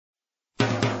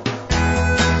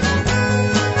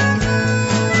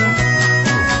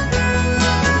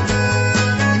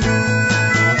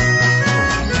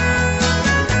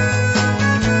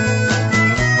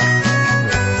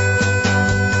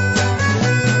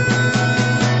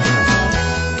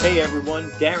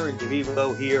everyone. Darren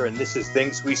DeVivo here, and this is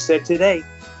Things We Said Today,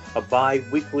 a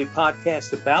bi-weekly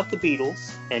podcast about the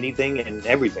Beatles, anything and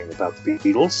everything about the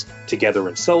Beatles, together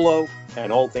and solo,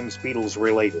 and all things Beatles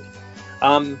related.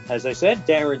 As I said,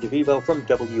 Darren DeVivo from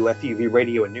WFUV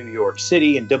Radio in New York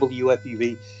City, and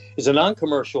WFUV is a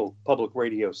non-commercial public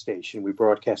radio station. We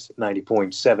broadcast at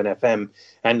 90.7 FM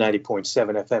and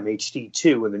 90.7 FM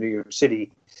HD2 in the New York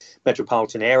City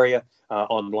metropolitan area.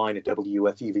 Online at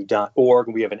WFUV.org.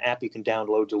 We have an app you can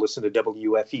download to listen to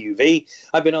WFUV.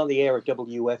 I've been on the air at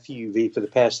WFUV for the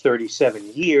past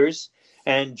 37 years.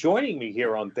 And joining me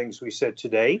here on Things We Said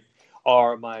Today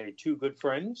are my two good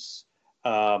friends,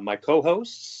 my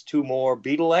co-hosts, two more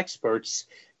Beatle experts,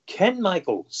 Ken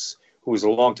Michaels, who is a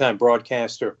longtime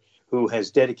broadcaster who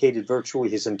has dedicated virtually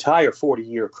his entire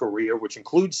 40-year career, which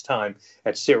includes time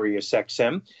at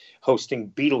SiriusXM, hosting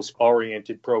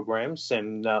Beatles-oriented programs.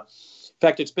 And in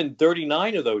fact, it's been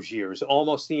 39 of those years,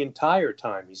 almost the entire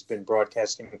time he's been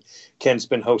broadcasting. Ken's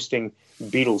been hosting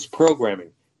Beatles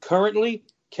programming. Currently,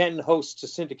 Ken hosts a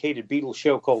syndicated Beatles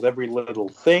show called Every Little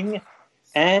Thing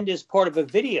and is part of a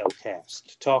video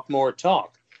cast, Talk More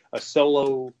Talk, a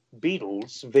solo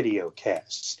Beatles video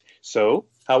cast. So,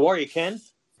 how are you, Ken?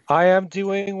 I am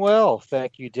doing well.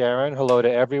 Thank you, Darren. Hello to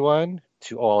everyone,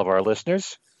 to all of our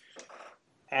listeners.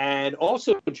 And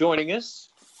also joining us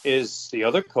is the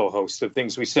other co-host of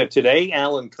Things We Said Today,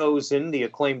 Alan Kozinn, the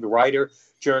acclaimed writer,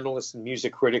 journalist, and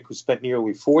music critic who spent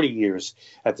nearly 40 years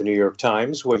at the New York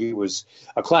Times, where he was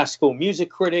a classical music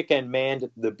critic and manned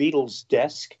the Beatles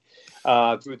desk.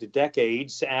 Through the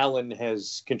decades, Alan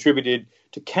has contributed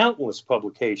to countless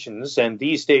publications, and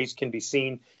these days can be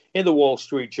seen in the Wall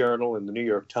Street Journal and the New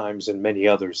York Times and many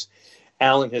others.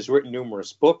 Alan has written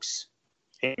numerous books,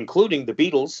 including The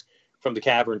Beatles, From the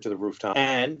Cavern to the Rooftop,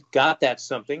 and Got That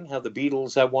Something, How the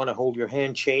Beatles, I Want to Hold Your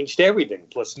Hand Changed Everything,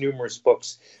 plus numerous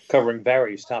books covering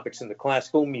various topics in the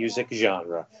classical music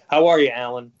genre. How are you,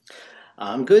 Alan?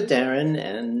 I'm good, Darren,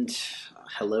 and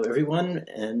hello, everyone,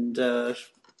 and how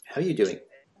are you doing?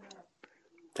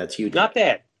 That's you, Darren. Not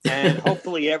bad, and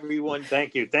hopefully everyone,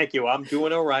 thank you, I'm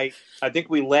doing all right. I think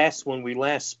when we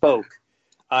last spoke,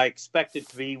 I expected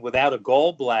to be without a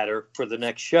gallbladder for the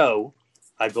next show,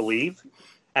 I believe.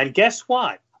 And guess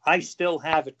what? I still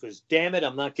have it because, damn it,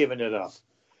 I'm not giving it up.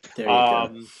 There you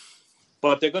go.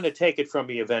 But they're going to take it from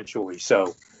me eventually.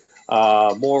 So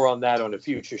more on that on a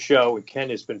future show. And Ken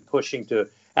has been pushing to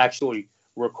actually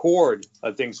record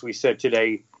Things We Said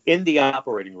Today in the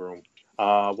operating room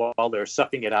while they're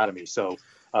sucking it out of me. So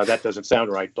that doesn't sound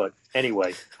right. But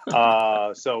anyway,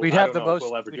 so we'd have the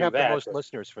most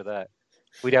listeners for that.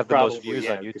 We'd have the most views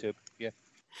on YouTube. Yeah.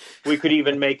 We could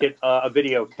even make it a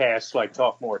video cast like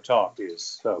Talk More Talk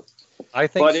is. So, I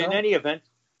think but so. In any event,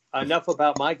 enough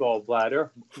about my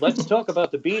gallbladder. Let's talk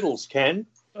about the Beatles, Ken.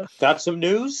 Got some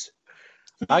news?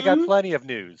 I got plenty of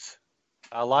news.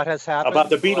 A lot has happened. About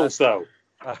the Beatles, though.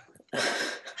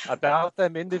 About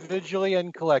them individually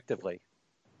and collectively.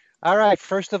 All right.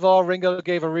 First of all, Ringo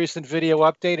gave a recent video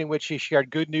update in which he shared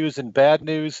good news and bad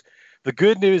news. The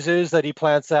good news is that he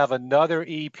plans to have another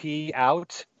EP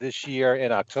out this year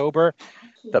in October.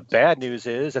 The bad news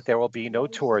is that there will be no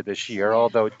tour this year,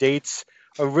 although dates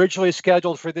originally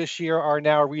scheduled for this year are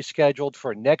now rescheduled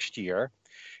for next year.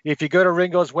 If you go to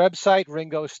Ringo's website,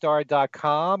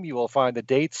 ringostar.com, you will find the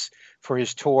dates for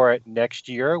his tour next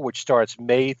year, which starts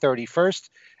May 31st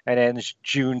and ends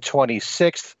June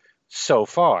 26th so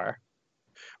far.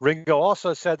 Ringo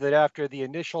also said that after the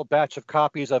initial batch of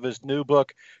copies of his new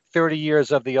book, 30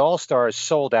 Years of the All-Stars,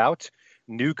 sold out,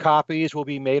 new copies will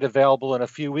be made available in a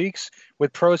few weeks,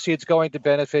 with proceeds going to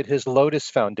benefit his Lotus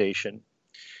Foundation.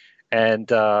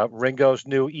 And Ringo's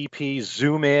new EP,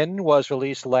 Zoom In, was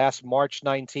released last March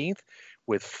 19th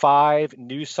with 5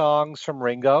 new songs from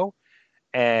Ringo.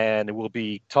 And we'll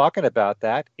be talking about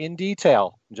that in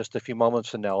detail in just a few moments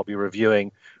from now. I'll be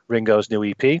reviewing Ringo's new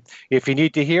EP. If you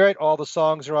need to hear it, all the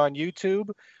songs are on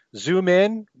YouTube. Zoom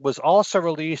In was also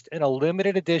released in a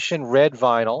limited edition red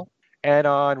vinyl. And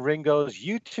on Ringo's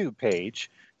YouTube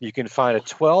page, you can find a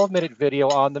 12-minute video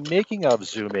on the making of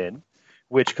Zoom In,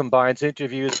 which combines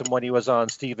interviews from when he was on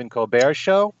Stephen Colbert's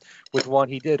show with one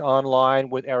he did online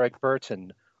with Eric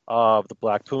Burton of the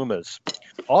Black Pumas.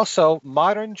 Also,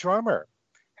 Modern Drummer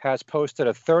has posted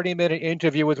a 30-minute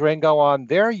interview with Ringo on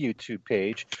their YouTube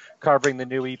page covering the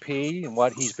new EP and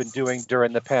what he's been doing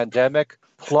during the pandemic,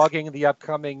 plugging the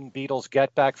upcoming Beatles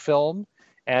Get Back film,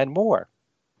 and more.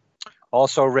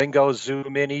 Also, Ringo's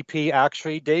Zoom In EP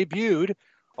actually debuted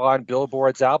on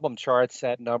Billboard's album charts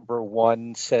at number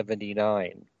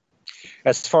 179.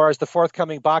 As far as the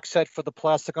forthcoming box set for the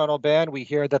Plastic Ono Band, we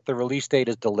hear that the release date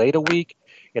is delayed a week.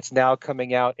 It's now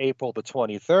coming out April the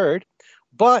 23rd.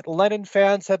 But Lennon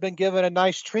fans have been given a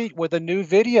nice treat with a new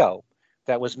video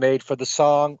that was made for the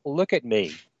song Look at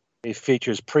Me. It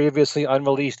features previously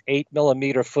unreleased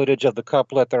 8mm footage of the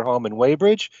couple at their home in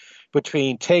Weybridge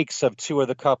between takes of two of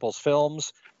the couple's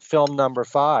films, film number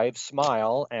 5,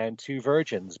 Smile, and Two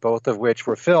Virgins, both of which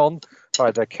were filmed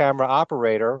by the camera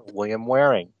operator, William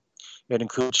Waring. It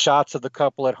includes shots of the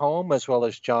couple at home as well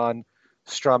as John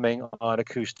strumming on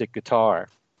acoustic guitar.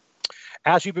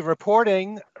 As we've been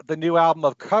reporting, the new album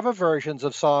of cover versions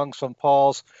of songs from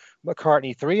Paul's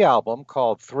McCartney 3 album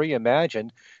called 3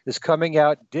 Imagined is coming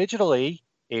out digitally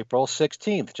April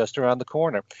 16th, just around the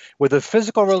corner, with a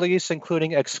physical release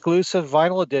including exclusive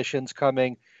vinyl editions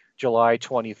coming July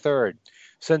 23rd.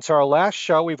 Since our last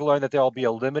show, we've learned that there will be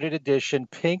a limited edition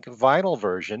pink vinyl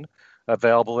version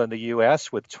available in the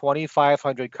U.S. with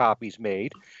 2,500 copies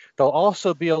made. There'll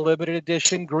also be a limited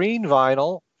edition green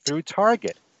vinyl through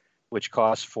Target, which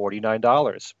costs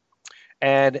 $49.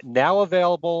 And now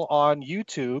available on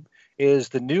YouTube is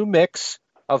the new mix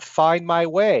of Find My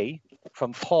Way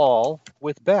from Paul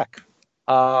with Beck.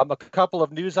 A couple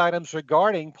of news items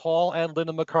regarding Paul and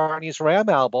Linda McCartney's Ram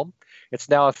album. It's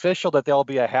now official that there'll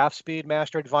be a half-speed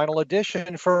mastered vinyl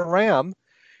edition for Ram,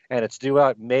 and it's due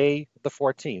out May the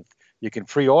 14th. You can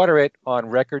pre-order it on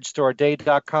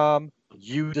recordstoreday.com,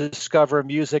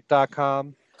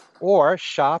 udiscovermusic.com, or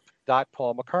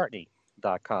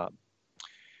shop.paulmccartney.com.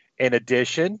 In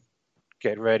addition,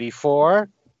 get ready for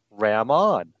Ram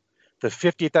On, the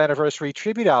 50th anniversary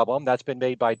tribute album that's been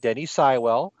made by Denny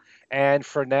Sywell and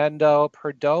Fernando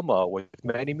Perdomo, with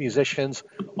many musicians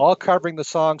all covering the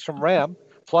songs from Ram,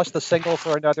 plus the single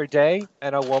For Another Day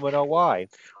and A Woman Oh Why.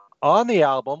 On the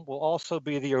album will also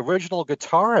be the original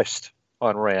guitarist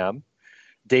on Ram,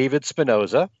 David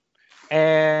Spinoza,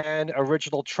 and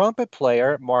original trumpet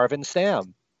player Marvin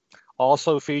Stamm.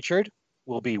 Also featured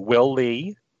will be Will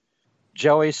Lee,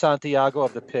 Joey Santiago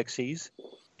of the Pixies,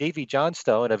 Davy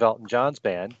Johnstone of Elton John's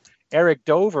band, Eric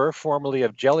Dover, formerly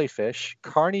of Jellyfish,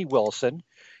 Carney Wilson,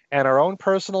 and our own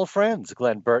personal friends,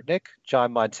 Glenn Burtnick,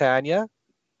 John Montagna,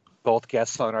 both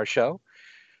guests on our show,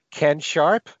 Ken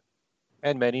Sharp,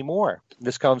 and many more.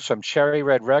 This comes from Cherry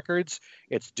Red Records.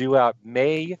 It's due out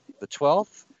May the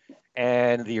 12th,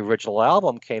 and the original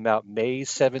album came out May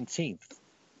 17th,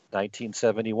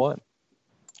 1971.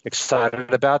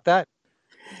 Excited about that?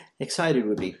 Excited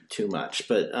would be too much,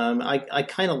 but I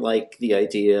kind of like the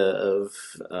idea of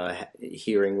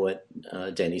hearing what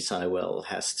Denny Sywell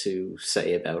has to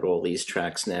say about all these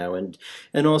tracks now, and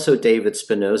also David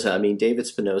Spinoza. I mean, David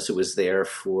Spinoza was there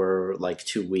for like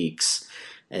 2 weeks,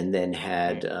 and then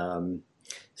had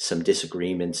some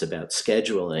disagreements about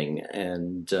scheduling,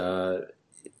 and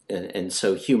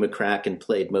so Hugh McCracken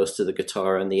played most of the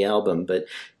guitar on the album, but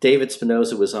David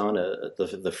Spinoza was on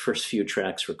the first few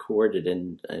tracks recorded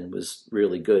and was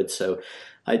really good. So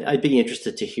I'd be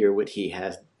interested to hear what he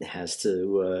has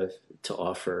to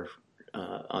offer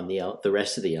on the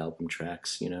rest of the album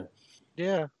tracks.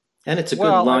 Yeah, and it's a good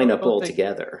lineup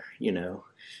altogether.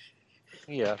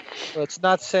 Yeah, well, it's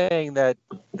not saying that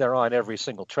they're on every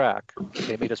single track.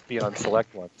 They may just be on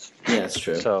select ones. Yeah, that's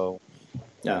true. So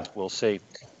yeah, we'll see.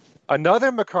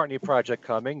 Another McCartney project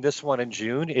coming, this one in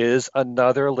June, is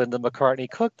another Linda McCartney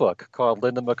cookbook called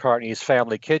Linda McCartney's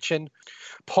Family Kitchen.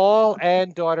 Paul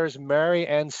and daughters Mary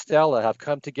and Stella have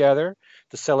come together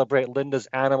to celebrate Linda's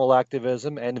animal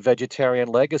activism and vegetarian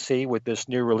legacy with this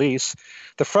new release.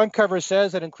 The front cover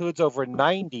says it includes over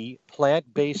 90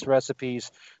 plant-based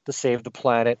recipes to save the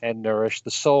planet and nourish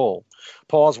the soul.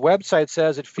 Paul's website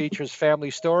says it features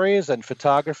family stories and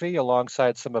photography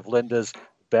alongside some of Linda's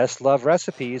best-loved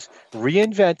recipes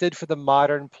reinvented for the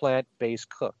modern plant-based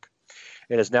cook.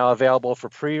 It is now available for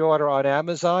pre-order on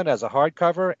Amazon as a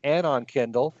hardcover and on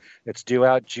Kindle. It's due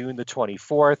out June the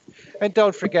 24th. And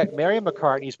don't forget, Mary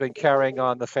McCartney's been carrying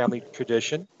on the family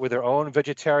tradition with her own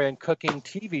vegetarian cooking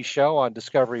TV show on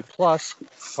Discovery Plus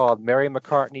called Mary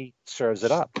McCartney Serves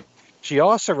It Up. She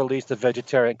also released a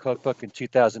vegetarian cookbook in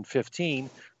 2015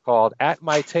 called At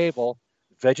My Table,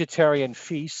 Vegetarian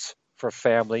Feasts for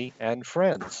Family and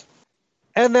Friends.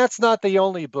 And that's not the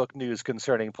only book news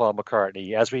concerning Paul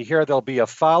McCartney. As we hear, there'll be a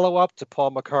follow-up to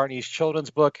Paul McCartney's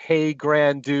children's book, Hey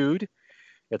Grand Dude.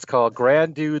 It's called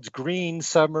Grand Dude's Green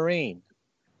Submarine,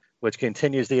 which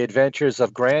continues the adventures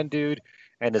of Grand Dude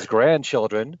and his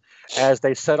grandchildren as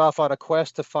they set off on a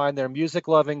quest to find their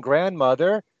music-loving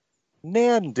grandmother,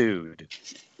 Nan Dude.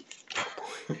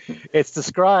 It's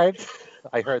described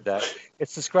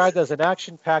as an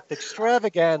action-packed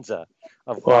extravaganza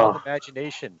of wild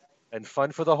imagination and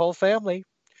fun for the whole family.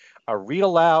 A read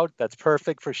aloud that's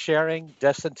perfect for sharing,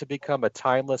 destined to become a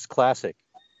timeless classic.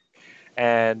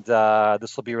 And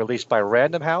this will be released by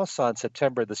Random House on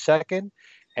September the 2nd,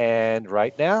 and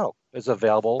right now is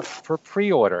available for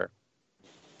pre-order.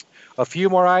 A few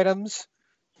more items.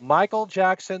 Michael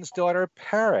Jackson's daughter,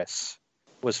 Paris,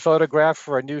 was photographed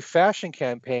for a new fashion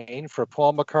campaign for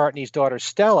Paul McCartney's daughter,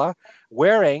 Stella,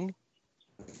 wearing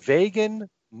vegan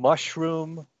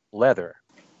mushroom leather.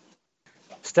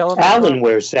 Stella Alan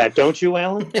wears that, don't you,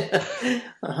 Alan?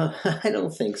 I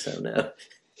don't think so, no.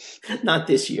 Not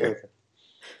this year.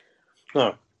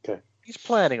 Oh, okay. He's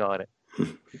planning on it.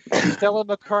 Stella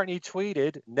McCartney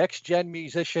tweeted, next-gen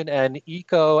musician and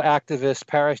eco-activist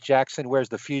Paris Jackson wears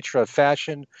the future of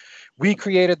fashion. We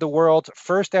created the world's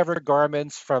first ever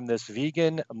garments from this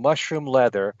vegan mushroom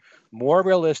leather, more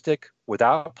realistic,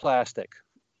 without plastic.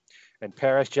 And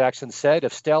Paris Jackson said,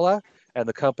 if Stella and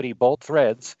the company Bolt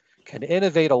Threads can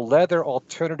innovate a leather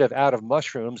alternative out of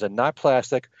mushrooms and not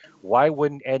plastic, why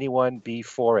wouldn't anyone be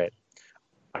for it?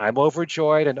 I'm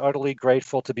overjoyed and utterly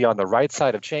grateful to be on the right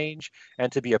side of change and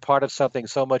to be a part of something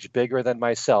so much bigger than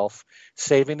myself,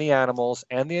 saving the animals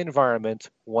and the environment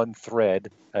one thread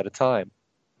at a time.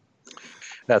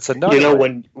 That's another. You know,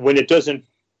 when it doesn't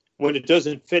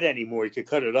fit anymore, you could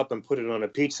cut it up and put it on a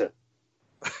pizza.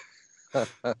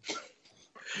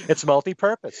 It's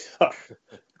multi-purpose.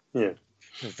 Yeah.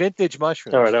 Vintage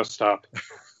mushrooms. All right, I'll stop.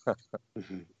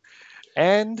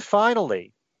 And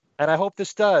finally, and I hope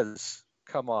this does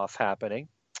come off happening,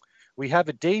 we have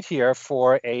a date here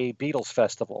for a Beatles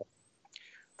festival,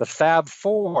 the Fab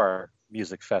Four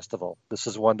Music Festival. This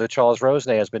is one that Charles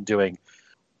Rosenay has been doing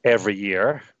every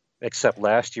year, except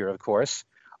last year, of course,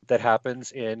 that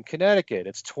happens in Connecticut.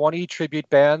 It's 20 tribute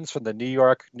bands from the New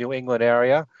York, New England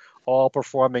area, all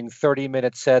performing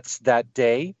 30-minute sets that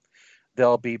day.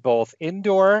 There'll be both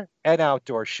indoor and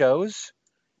outdoor shows,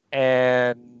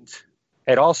 and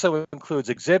it also includes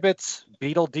exhibits,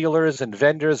 Beatle dealers and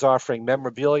vendors offering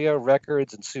memorabilia,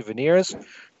 records, and souvenirs,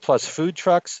 plus food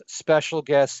trucks, special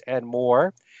guests, and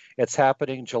more. It's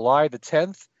happening July the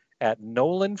 10th at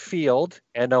Nolan Field,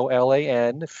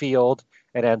 Nolan Field,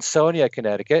 in Ansonia,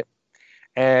 Connecticut.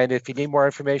 And if you need more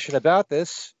information about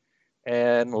this,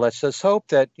 and let's just hope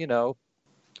that, you know,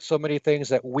 so many things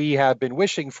that we have been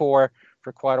wishing for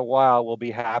quite a while will be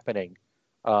happening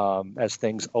as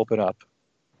things open up.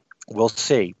 We'll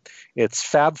see. It's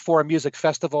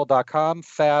fab4musicfestival.com,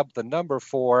 fab the number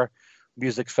 4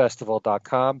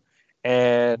 musicfestival.com,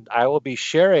 and I will be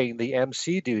sharing the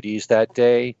MC duties that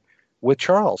day with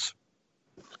Charles.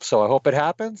 So I hope it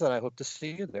happens, and I hope to see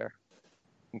you there.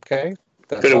 Okay?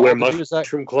 Going to wear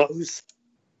mushroom clothes?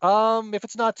 If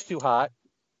it's not too hot,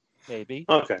 maybe.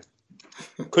 Okay.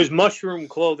 Because mushroom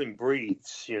clothing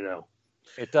breathes, you know.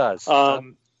 It does.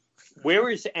 Where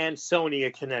is Ansonia,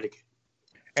 Connecticut?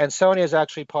 Ansonia is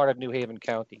actually part of New Haven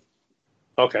County.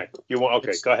 Okay.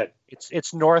 Go ahead.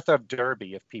 It's north of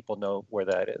Derby, if people know where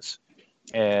that is.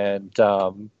 And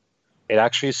it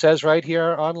actually says right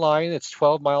here online, it's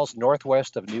 12 miles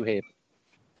northwest of New Haven.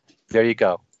 There you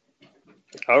go.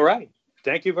 All right.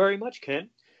 Thank you very much, Ken.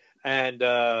 And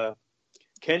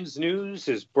Ken's News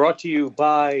is brought to you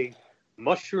by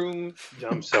Mushroom.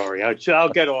 I'm sorry. I'll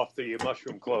get off the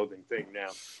mushroom clothing thing now.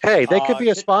 Hey, they could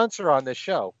be a sponsor on this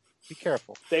show. Be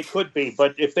careful. They could be,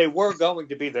 but if they were going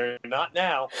to be, they're not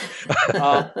now.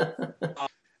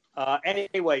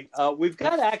 Anyway, we've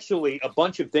got actually a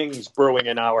bunch of things brewing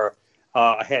in our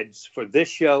heads for this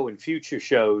show and future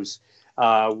shows.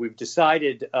 We've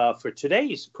decided for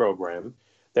today's program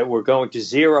that we're going to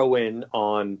zero in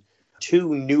on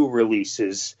 2 new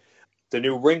releases. The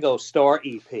new Ringo Starr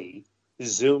EP,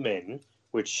 Zoom In,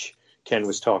 which Ken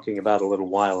was talking about a little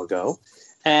while ago.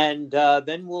 And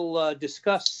then we'll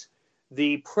discuss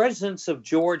the presence of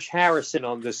George Harrison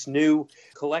on this new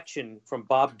collection from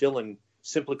Bob Dylan,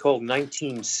 simply called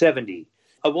 1970.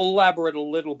 We'll elaborate a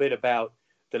little bit about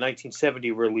the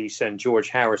 1970 release and George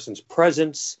Harrison's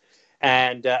presence.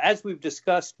 And as we've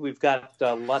discussed, we've got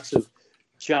lots of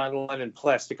John Lennon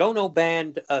Plastic Ono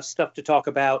Band stuff to talk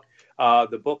about.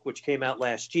 The book, which came out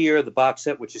last year, the box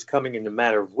set, which is coming in a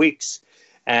matter of weeks.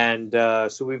 And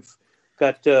so we've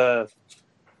got a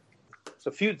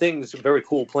few things very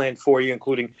cool planned for you,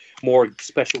 including more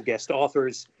special guest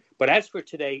authors. But as for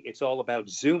today, it's all about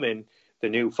Zoom In, the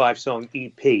new 5-song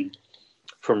EP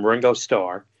from Ringo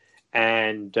Starr,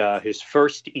 and his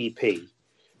first EP,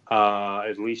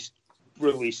 at least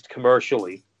released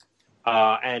commercially.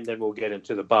 And then we'll get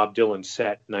into the Bob Dylan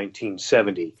set,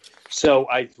 1970. So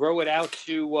I throw it out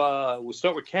to, we'll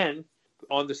start with Ken.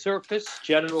 On the surface,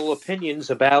 general opinions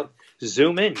about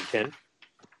Zoom In, Ken.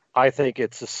 I think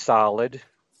it's a solid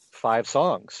 5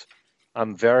 songs.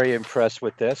 I'm very impressed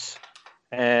with this.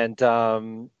 And,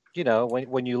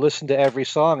 when you listen to every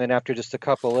song and after just a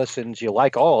couple listens, you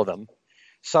like all of them,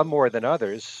 some more than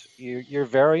others, you're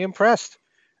very impressed.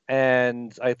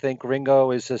 And I think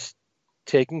Ringo is just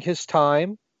taking his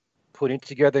time, putting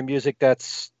together music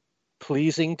that's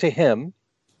pleasing to him,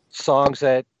 songs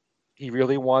that he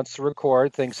really wants to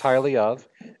record, thinks highly of,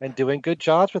 and doing good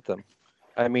jobs with them.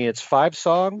 I mean, it's 5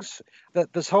 songs.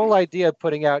 This whole idea of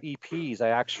putting out EPs, I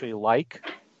actually like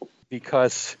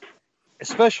because,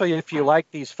 especially if you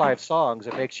like these 5 songs,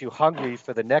 it makes you hungry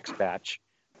for the next batch.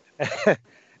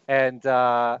 And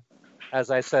as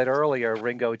I said earlier,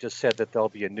 Ringo just said that there'll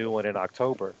be a new one in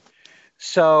October.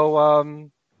 So,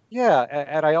 yeah,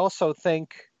 and I also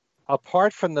think,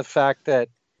 apart from the fact that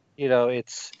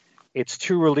it's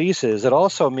 2 releases, it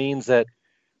also means that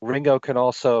Ringo can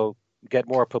also get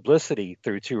more publicity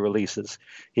through 2 releases.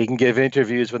 He can give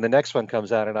interviews when the next one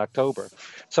comes out in October.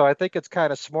 So I think it's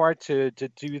kind of smart to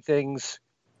do things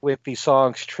with these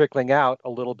songs trickling out a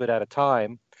little bit at a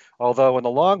time. Although in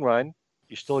the long run,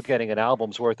 you're still getting an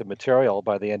album's worth of material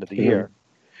by the end of the year.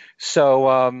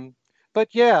 So, but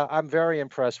yeah, I'm very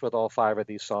impressed with all 5 of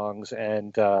these songs.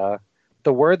 And the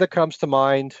word that comes to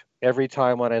mind every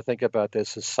time when I think about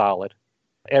this is solid.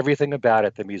 Everything about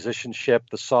it, the musicianship,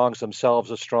 the songs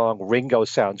themselves are strong. Ringo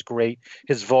sounds great.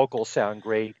 His vocals sound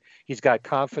great. He's got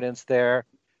confidence there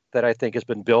that I think has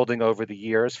been building over the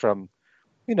years from,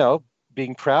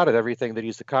 being proud of everything that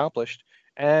he's accomplished.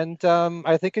 And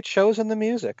I think it shows in the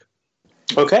music.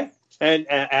 Okay. And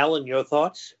Alan, your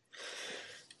thoughts?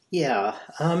 Yeah,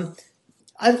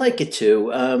 I like it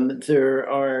too. I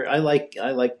like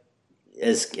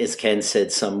as Ken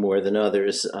said, some more than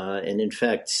others. And in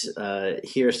fact,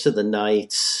 Here's to the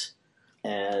Nights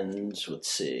and let's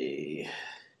see,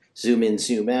 Zoom In,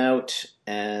 Zoom Out,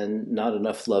 and Not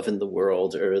Enough Love in the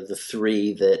World are the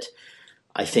 3 that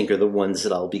I think are the ones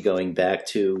that I'll be going back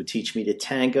to. Teach Me to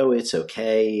Tango, It's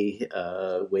Okay.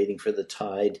 Waiting for the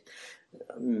Tide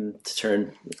to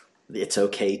Turn, it's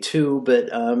okay too. But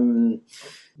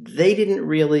they didn't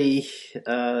really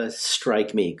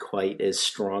strike me quite as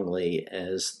strongly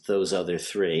as those other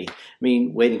 3. I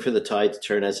mean, Waiting for the Tide to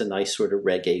Turn has a nice sort of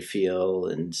reggae feel,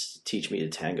 and Teach Me to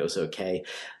Tango is okay.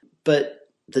 But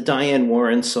the Diane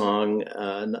Warren song,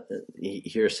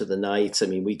 Here's to the Nights, I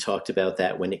mean, we talked about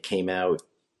that when it came out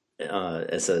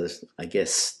as a, I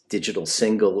guess, digital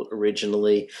single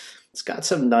originally. It's got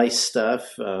some nice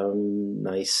stuff,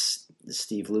 nice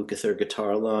Steve Lukather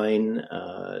guitar line.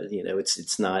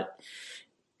 It's not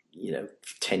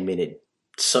 10-minute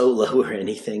solo or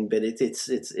anything, but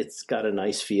it's got a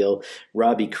nice feel.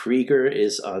 Robbie Krieger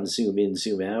is on Zoom In,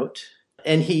 Zoom Out.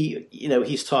 And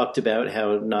he's talked about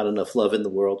how Not Enough Love in the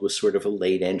World was sort of a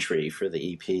late entry for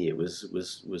the EP. It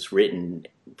was written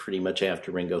pretty much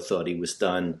after Ringo thought he was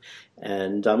done,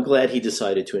 and I'm glad he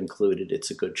decided to include it.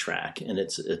 It's a good track, and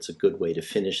it's a good way to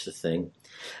finish the thing.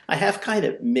 I have kind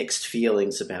of mixed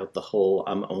feelings about the whole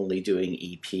 "I'm only doing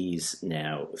EPs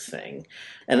now" thing,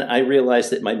 and I realize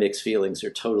that my mixed feelings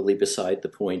are totally beside the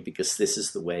point because this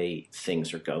is the way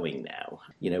things are going now.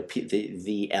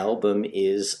 The album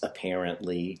is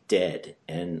apparently dead,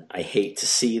 and I hate to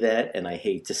see that, and I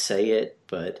hate to say it,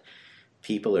 but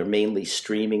people are mainly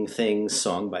streaming things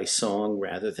song by song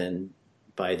rather than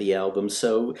by the album.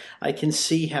 So I can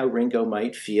see how Ringo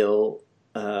might feel,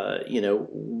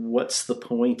 what's the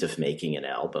point of making an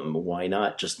album? Why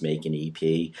not just make an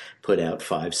EP, put out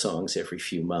 5 songs every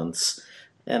few months?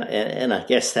 And I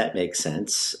guess that makes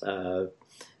sense.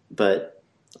 But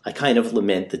I kind of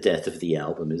lament the death of the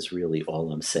album is really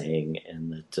all I'm saying.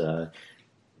 And that,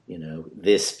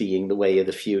 this being the way of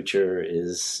the future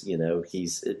is,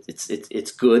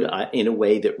 it's good in a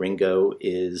way that Ringo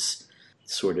is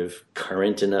sort of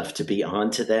current enough to be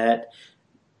onto that.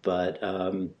 But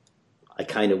I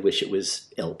kind of wish it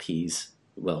was LPs,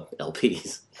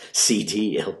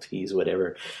 CD LPs,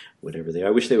 whatever they are.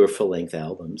 I wish they were full-length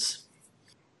albums.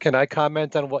 Can I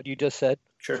comment on what you just said?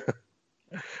 Sure.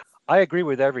 I agree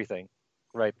with everything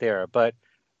right there, but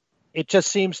it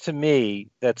just seems to me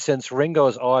that since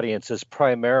Ringo's audience is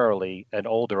primarily an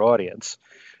older audience,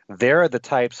 they're the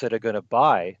types that are going to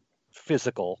buy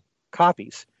physical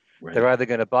copies. Right. They're either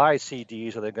going to buy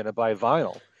CDs or they're going to buy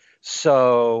vinyl.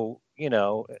 So,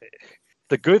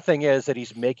 the good thing is that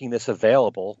he's making this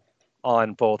available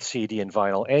on both CD and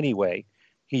vinyl anyway.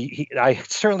 I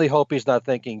certainly hope he's not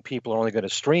thinking people are only going to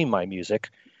stream my music,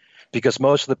 because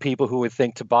most of the people who would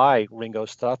think to buy Ringo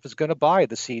stuff is going to buy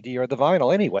the CD or the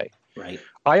vinyl anyway. Right.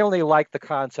 I only like the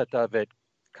concept of it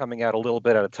coming out a little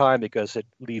bit at a time because it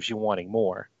leaves you wanting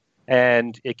more.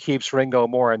 And it keeps Ringo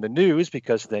more in the news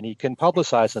because then he can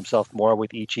publicize himself more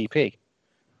with each EP.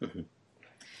 Mm-hmm.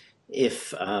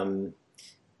 If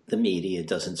the media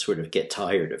doesn't sort of get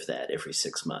tired of that every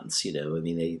 6 months, I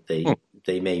mean,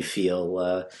 they may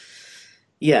feel,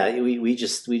 we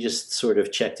just sort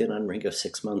of checked in on Ringo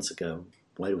 6 months ago.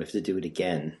 Why do we have to do it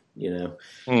again?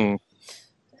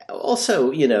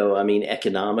 Also, I mean,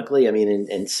 economically, I mean,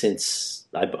 and since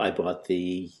I bought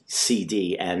the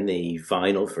CD and the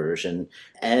vinyl version,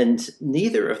 and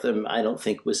neither of them, I don't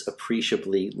think, was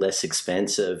appreciably less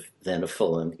expensive than a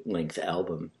full-length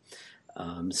album.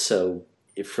 So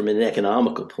from an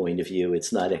economical point of view,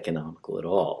 it's not economical at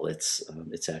all. It's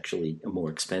actually a more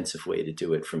expensive way to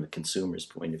do it from a consumer's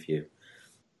point of view.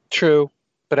 True.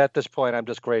 But at this point, I'm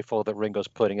just grateful that Ringo's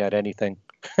putting out anything.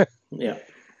 Yeah.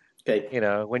 Okay.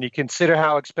 When you consider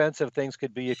how expensive things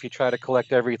could be if you try to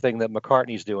collect everything that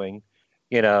McCartney's doing,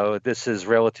 this is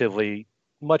relatively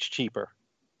much cheaper.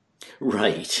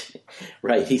 Right.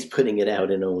 Right. He's putting it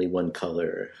out in only one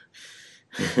color.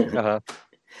 Uh-huh.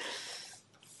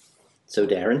 So,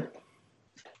 Darren?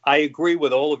 I agree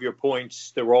with all of your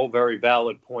points. They're all very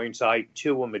valid points. I,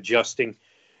 too, am adjusting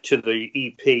to the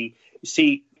EP.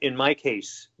 See, in my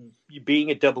case, being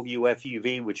at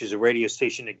WFUV, which is a radio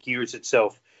station that gears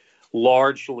itself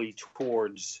largely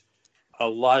towards a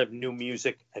lot of new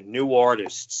music and new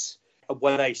artists,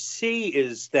 what I see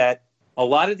is that a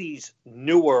lot of these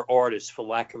newer artists, for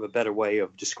lack of a better way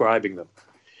of describing them,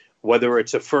 whether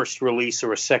it's a first release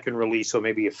or a second release or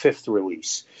maybe a fifth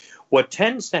release, what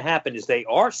tends to happen is they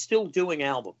are still doing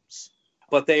albums,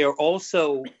 but they are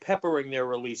also peppering their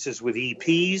releases with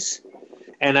EPs.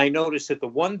 And I noticed that the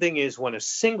one thing is when a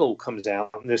single comes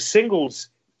out, the singles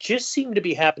just seem to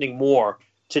be happening more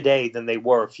today than they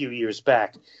were a few years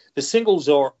back. The singles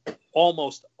are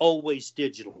almost always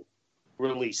digital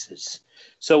releases.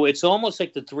 So it's almost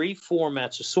like the three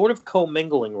formats are sort of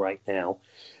commingling right now.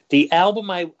 The album,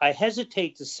 I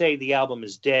hesitate to say the album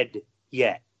is dead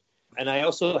yet. And I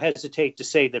also hesitate to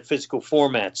say that physical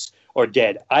formats are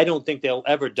dead. I don't think they'll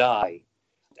ever die.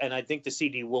 And I think the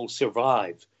CD will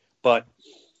survive. But,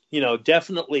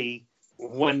 definitely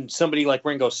when somebody like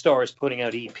Ringo Starr is putting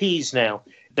out EPs now,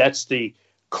 that's the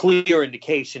clear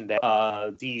indication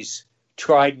that these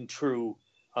tried and true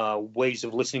ways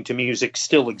of listening to music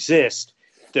still exist.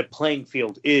 The playing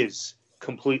field is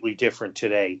completely different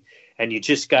today. And you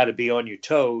just got to be on your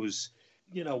toes,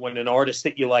 when an artist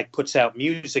that you like puts out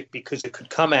music, because it could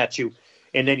come at you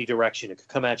in any direction. It could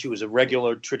come at you as a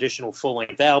regular, traditional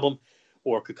full-length album,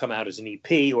 or it could come out as an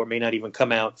EP, or it may not even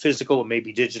come out physical. It may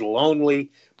be digital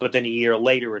only, but then a year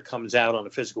later it comes out on a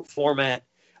physical format.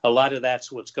 A lot of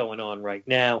that's what's going on right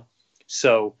now.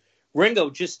 So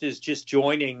Ringo is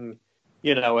joining,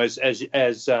 as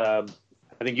I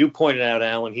think you pointed out,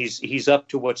 Alan, he's up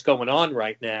to what's going on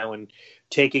right now and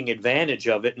taking advantage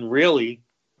of it. And really,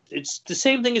 it's the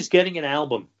same thing as getting an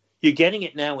album. You're getting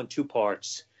it now in two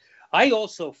parts. I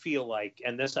also feel like,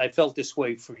 and I felt this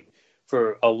way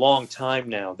for a long time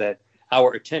now, that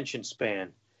our attention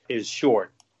span is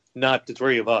short. Not the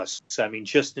three of us. I mean,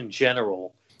 just in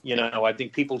general, I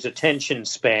think people's attention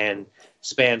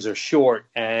spans are short,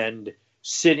 and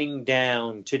sitting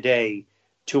down today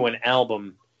to an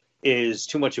album is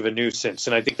too much of a nuisance.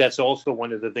 And I think that's also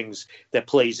one of the things that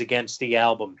plays against the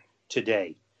album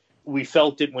today. We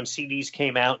felt it when CDs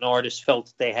came out, and artists felt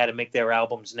that they had to make their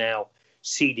albums now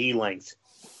CD length,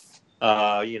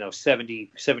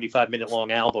 70, 75-minute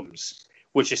long albums,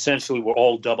 which essentially were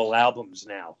all double albums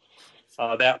now.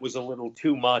 That was a little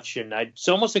too much, and it's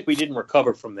almost like we didn't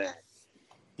recover from that.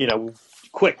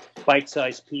 Quick,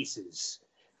 bite-sized pieces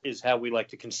is how we like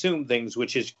to consume things,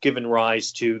 which has given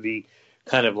rise to the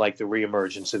kind of like the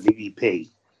reemergence of the EP,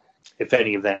 if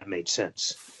any of that made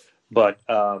sense. But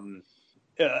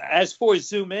as for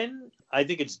Zoom In, I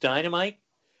think it's dynamite.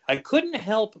 I couldn't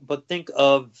help but think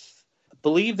of, I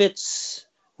believe it's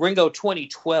Ringo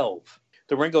 2012,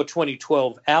 the Ringo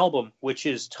 2012 album, which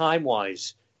is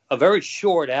time-wise a very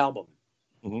short album,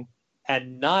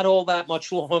 and not all that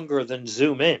much longer than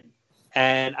Zoom In.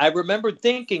 And I remember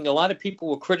thinking a lot of people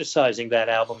were criticizing that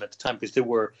album at the time because there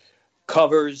were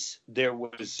covers. There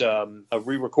was a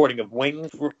re-recording of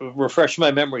Wings. Refresh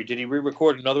my memory. Did he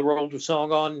re-record another older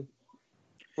song on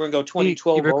Ringo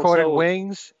 2012? He recorded also?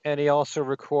 Wings, and he also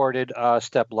recorded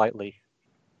Step Lightly.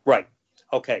 Right.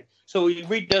 Okay. So he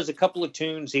redoes a couple of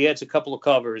tunes. He adds a couple of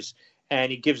covers,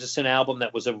 and he gives us an album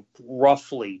that was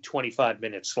roughly 25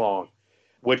 minutes long,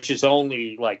 which is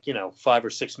only 5 or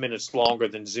 6 minutes longer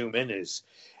than Zoom In is.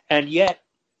 And yet,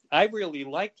 I really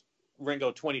liked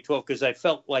Ringo 2012 because I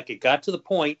felt like it got to the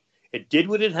point, it did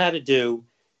what it had to do,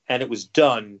 and it was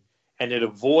done. and it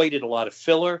avoided a lot of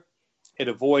filler. It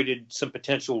avoided some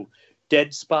potential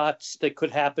dead spots that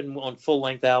could happen on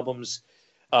full-length albums.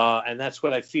 And that's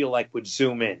what I feel like with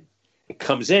Zoom In. It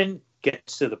comes in,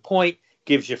 gets to the point,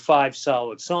 gives you 5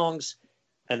 solid songs,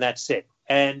 and that's it.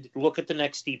 And look at the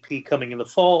next EP coming in the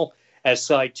fall as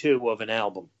side 2 of an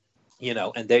album.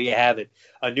 And there you have it,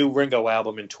 a new Ringo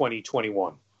album in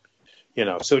 2021.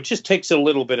 So it just takes a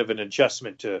little bit of an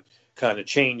adjustment to kind of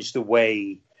change the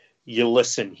way you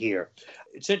listen here.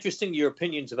 It's interesting your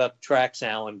opinions about the tracks,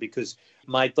 Alan, because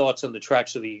my thoughts on the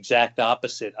tracks are the exact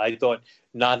opposite. I thought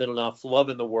Not Enough Love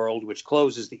in the World, which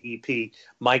closes the EP,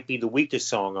 might be the weakest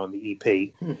song on the EP.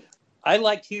 I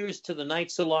liked Here's to the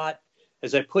Nights a lot.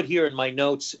 As I put here in my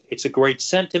notes, it's a great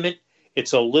sentiment.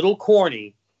 It's a little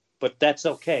corny, but that's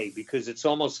okay because it's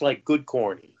almost like good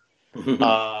corny.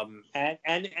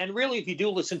 And really, if you do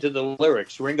listen to the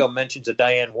lyrics, Ringo mentions that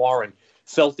Diane Warren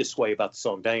felt this way about the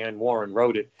song. Diane Warren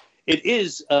wrote it. It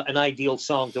is an ideal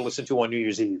song to listen to on New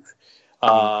Year's Eve.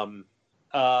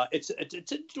 It's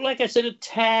like I said, a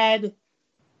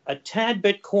tad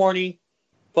bit corny,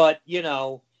 but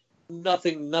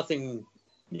nothing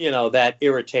that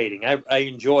irritating. I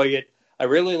enjoy it. I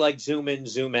really like Zoom In,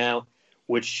 Zoom Out,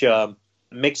 which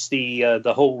makes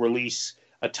the whole release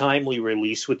a timely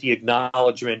release with the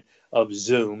acknowledgement of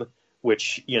Zoom,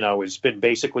 which has been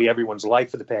basically everyone's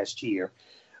life for the past year,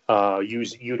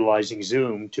 utilizing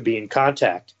Zoom to be in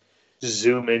contact.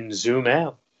 Zoom In, Zoom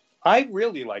Out. I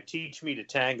really like Teach Me to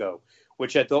Tango,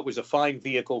 which I thought was a fine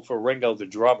vehicle for Ringo the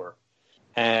drummer,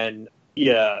 and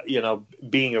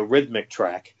being a rhythmic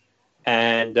track.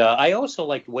 And I also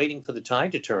liked Waiting for the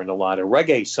Time to Turn a lot, a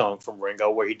reggae song from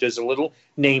Ringo where he does a little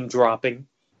name dropping,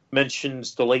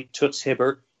 mentions the late Toots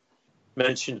Hibbert,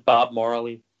 mentions Bob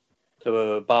Marley,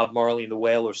 Bob Marley and the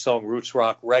Wailers song Roots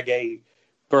Rock Reggae,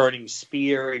 Burning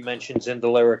Spear he mentions in the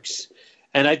lyrics.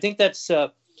 And I think that's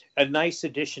a nice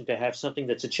addition to have something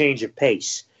that's a change of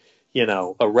pace, a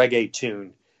reggae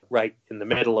tune right in the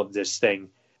middle of this thing.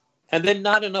 And then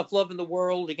Not Enough Love in the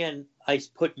World. Again, I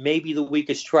put maybe the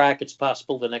weakest track. It's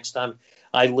possible the next time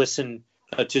I listen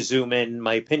to Zoom In,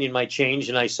 my opinion might change,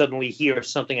 and I suddenly hear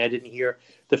something I didn't hear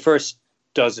the first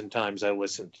dozen times I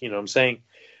listened. You know what I'm saying?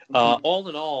 All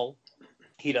in all,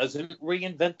 he doesn't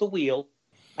reinvent the wheel.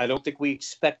 I don't think we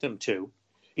expect him to.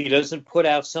 He doesn't put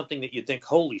out something that you think,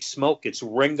 holy smoke, it's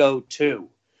Ringo 2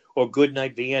 or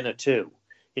Goodnight Vienna 2.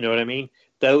 You know what I mean?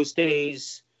 Those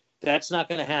days, that's not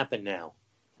going to happen now.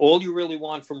 All you really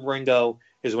want from Ringo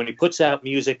is when he puts out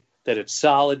music that it's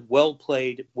solid, well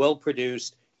played, well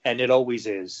produced, and it always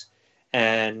is.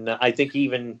 And I think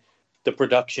even the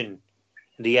production,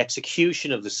 the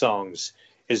execution of the songs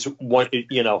is what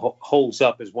holds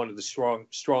up as one of the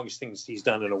strongest things he's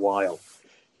done in a while.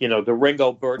 The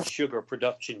Ringo Burt Sugar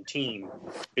production team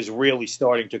is really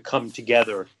starting to come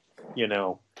together,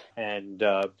 and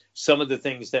some of the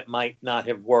things that might not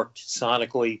have worked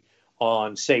sonically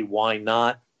on, say, Why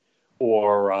Not?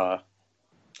 Or, I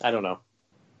don't know.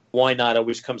 Why Not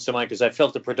always comes to mind because I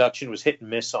felt the production was hit and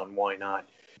miss on Why Not.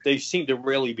 They seem to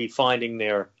really be finding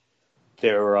their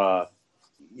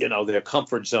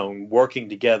comfort zone, working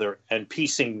together and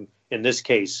piecing, in this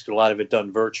case, a lot of it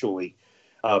done virtually,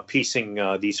 piecing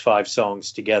these 5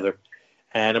 songs together.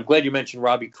 And I'm glad you mentioned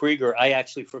Robbie Krieger. I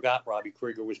actually forgot Robbie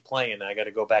Krieger was playing. I got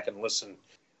to go back and listen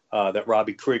that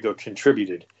Robbie Krieger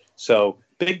contributed. So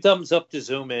big thumbs up to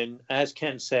Zoom In. As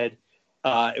Ken said,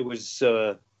 it was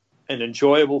an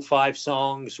enjoyable 5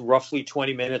 songs, roughly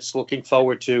 20 minutes. Looking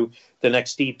forward to the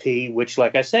next EP, which,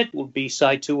 like I said, will be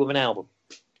side 2 of an album.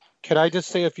 Can I just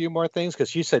say a few more things?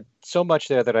 Because you said so much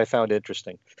there that I found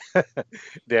interesting.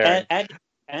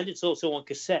 And it's also on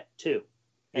cassette, too.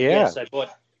 And yeah. Yes, I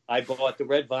bought the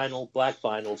red vinyl, black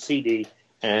vinyl CD,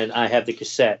 and I have the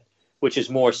cassette, which is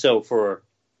more so for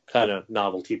kind of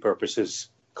novelty purposes,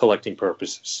 collecting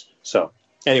purposes. So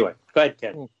anyway, go ahead,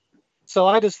 Ken. So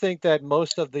I just think that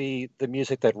most of the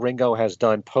music that Ringo has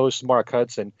done post Mark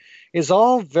Hudson is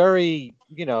all very,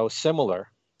 similar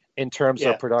in terms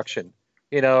of production.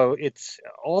 It's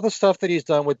all the stuff that he's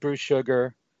done with Bruce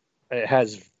Sugar. It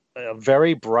has a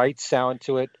very bright sound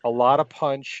to it, a lot of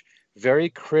punch, very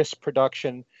crisp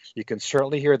production. You can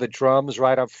certainly hear the drums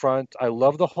right up front. I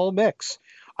love the whole mix.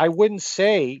 I wouldn't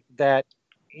say that,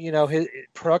 his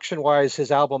production-wise,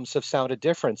 his albums have sounded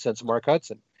different since Mark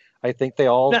Hudson. I think they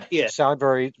all sound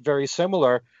very, very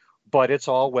similar, but it's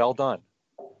all well done.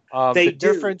 The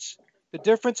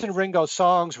difference in Ringo's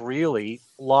songs really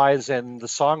lies in the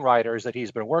songwriters that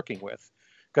he's been working with,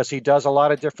 because he does a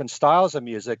lot of different styles of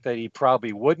music that he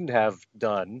probably wouldn't have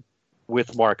done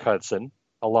with Mark Hudson.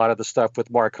 A lot of the stuff with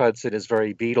Mark Hudson is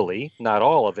very Beatle-y, not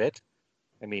all of it.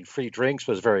 I mean, Free Drinks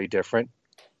was very different.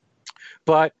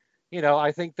 But,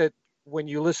 I think that when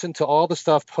you listen to all the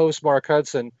stuff post Mark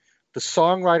Hudson, the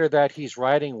songwriter that he's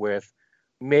writing with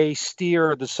may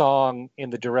steer the song in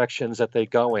the directions that they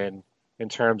go in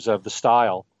terms of the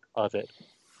style of it.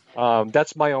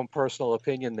 That's my own personal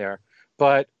opinion there.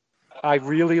 But I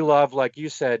really love, like you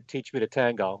said, Teach Me to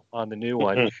Tango on the new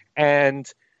one. And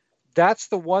that's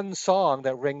the one song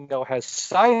that Ringo has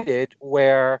cited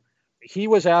where he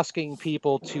was asking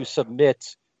people to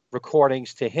submit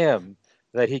recordings to him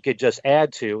that he could just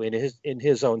add to in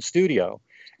his own studio.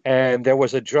 And there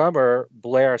was a drummer,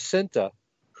 Blair Cinta,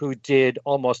 who did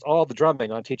almost all the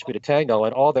drumming on Teach Me to Tango,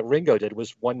 and all that Ringo did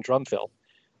was one drum fill,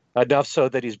 enough so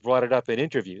that he's brought it up in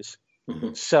interviews.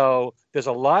 So there's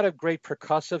a lot of great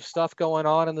percussive stuff going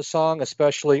on in the song,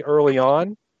 especially early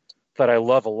on, that I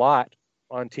love a lot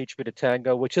on Teach Me to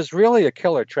Tango, which is really a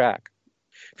killer track.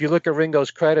 If you look at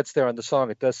Ringo's credits there on the song,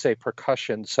 it does say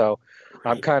percussion. So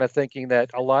I'm kind of thinking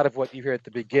that a lot of what you hear at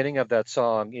the beginning of that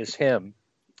song is him.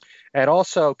 And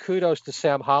also kudos to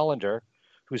Sam Hollander,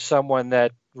 who's someone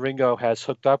that Ringo has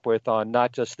hooked up with on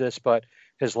not just this, but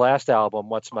his last album,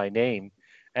 What's My Name?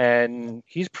 And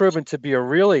he's proven to be a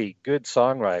really good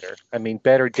songwriter. I mean,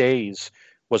 Better Days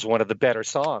was one of the better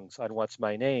songs on What's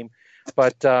My Name.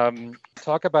 But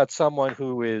talk about someone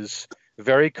who is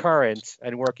very current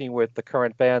and working with the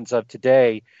current bands of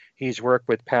today. He's worked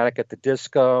with Panic at the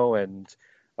Disco and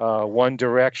One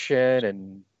Direction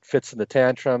and Fitz and the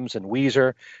Tantrums and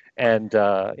Weezer and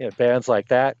bands like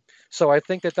that. So I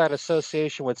think that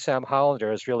association with Sam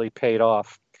Hollander has really paid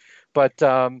off. But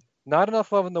Not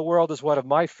Enough Love in the World is one of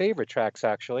my favorite tracks,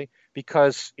 actually,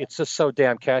 because it's just so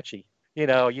damn catchy.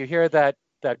 You hear that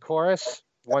chorus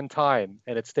one time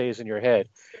and it stays in your head.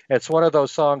 It's one of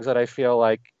those songs that I feel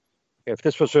like if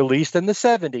this was released in the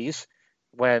 70s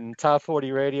when Top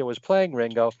 40 Radio was playing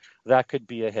Ringo, that could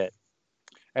be a hit.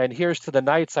 And Here's to the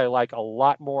Nights I like a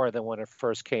lot more than when it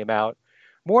first came out.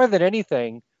 More than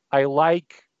anything, I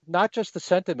like not just the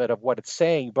sentiment of what it's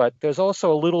saying, but there's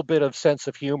also a little bit of sense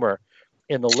of humor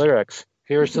in the lyrics.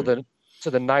 Here's to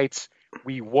the nights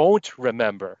we won't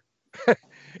remember.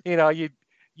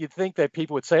 You'd think that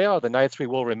people would say, "Oh, the nights we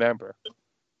will remember,"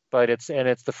 but it's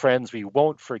the friends we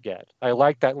won't forget. I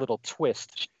like that little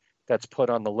twist that's put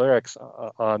on the lyrics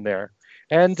on there.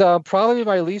 And probably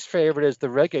my least favorite is the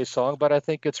reggae song, but I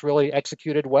think it's really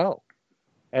executed well.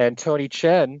 And Tony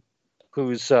Chen,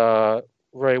 who's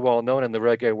very well known in the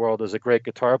reggae world as a great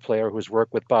guitar player who's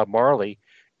worked with Bob Marley,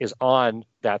 is on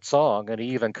that song, and he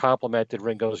even complimented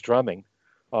Ringo's drumming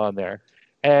on there.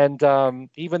 And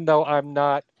even though I'm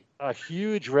not a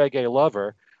huge reggae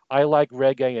lover, I like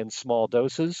reggae in small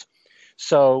doses.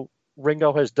 So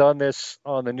Ringo has done this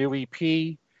on the new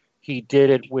EP. He did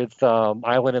it with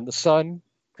Island in the Sun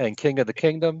and King of the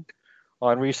Kingdom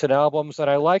on recent albums. And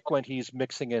I like when he's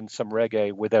mixing in some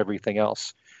reggae with everything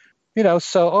else.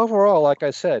 So overall, like I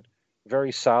said,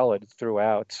 very solid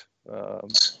throughout.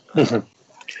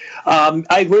 I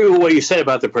agree with what you said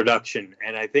about the production.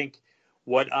 And I think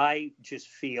what I just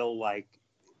feel like,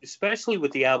 especially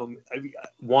with the album,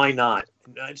 Why Not?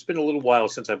 It's been a little while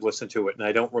since I've listened to it, and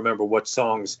I don't remember what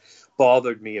songs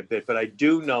bothered me a bit, but I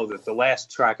do know that the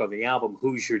last track on the album,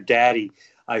 Who's Your Daddy,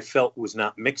 I felt was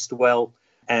not mixed well.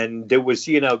 And it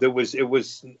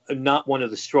was not one of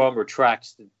the stronger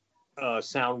tracks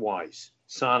sound-wise,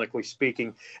 sonically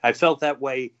speaking. I felt that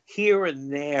way here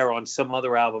and there on some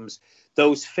other albums.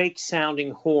 Those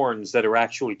fake-sounding horns that are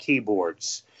actually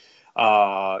keyboards,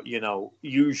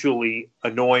 usually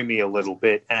annoy me a little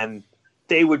bit, and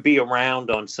they would be around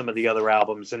on some of the other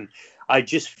albums. And I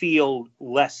just feel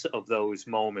less of those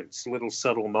moments, little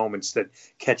subtle moments that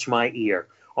catch my ear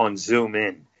on Zoom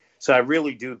In. So I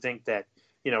really do think that,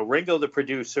 Ringo, the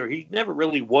producer, he never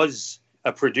really was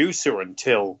a producer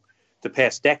until the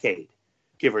past decade,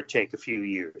 give or take a few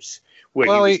years, where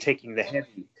he was taking the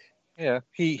heavy. Yeah,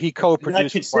 he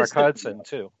co-produced Mark Hudson,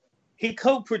 too. He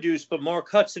co-produced, but Mark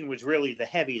Hudson was really the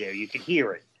heavy there. You could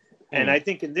hear it. And I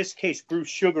think in this case, Bruce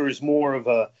Sugar is more of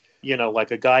a,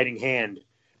 like a guiding hand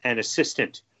and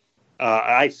assistant,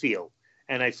 I feel.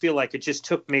 And I feel like it just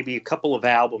took maybe a couple of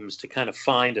albums to kind of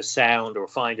find a sound or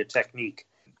find a technique.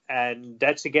 And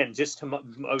that's, again, just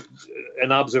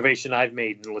an observation I've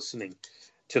made in listening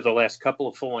to the last couple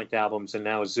of full-length albums and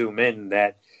now Zoom In,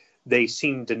 that they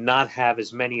seem to not have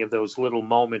as many of those little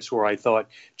moments where I thought,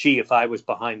 gee, if I was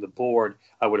behind the board,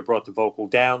 I would have brought the vocal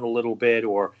down a little bit,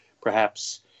 or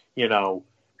perhaps,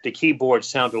 the keyboard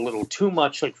sounded a little too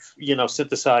much like,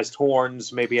 synthesized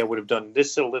horns. Maybe I would have done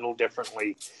this a little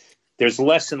differently. There's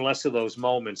less and less of those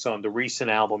moments on the recent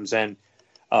albums and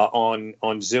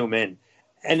on Zoom In.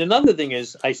 And another thing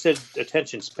is, I said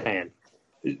attention span.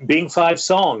 Being 5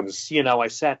 songs, I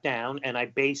sat down and I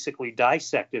basically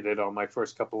dissected it on my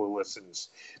first couple of listens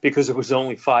because it was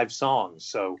only 5 songs.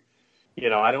 So,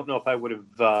 I don't know if I would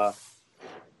have.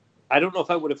 I don't know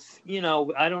if I would have.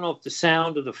 I don't know if the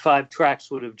sound of the 5 tracks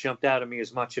would have jumped out at me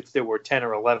as much if there were 10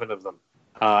 or 11 of them,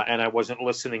 and I wasn't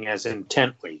listening as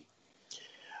intently.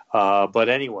 But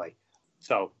anyway,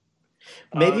 so.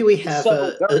 Maybe we have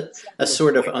a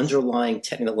sort of underlying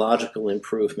technological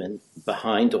improvement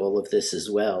behind all of this as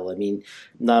well. I mean,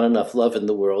 Not Enough Love in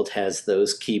the World has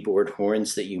those keyboard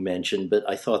horns that you mentioned, but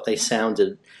I thought they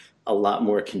sounded a lot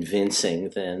more convincing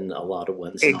than a lot of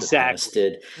ones in the past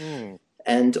did.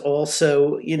 And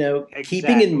also,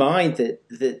 keeping in mind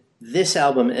that this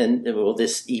album and,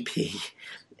 this EP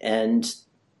and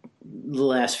the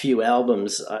last few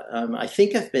albums, I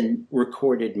think have been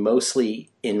recorded mostly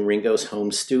in Ringo's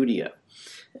home studio.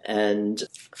 And,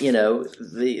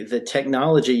 the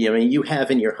technology, you have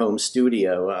in your home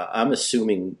studio, I'm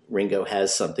assuming Ringo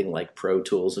has something like Pro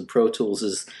Tools, and Pro Tools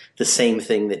is the same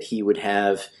thing that he would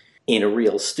have in a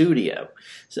real studio.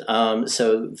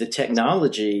 So the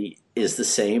technology is the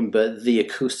same, but the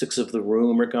acoustics of the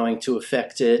room are going to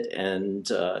affect it. And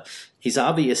he's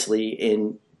obviously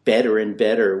in better and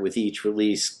better with each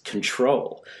release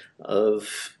control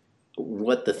of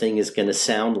what the thing is going to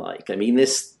sound like. I mean,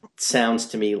 this sounds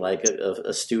to me like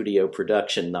a studio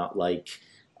production, not like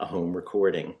a home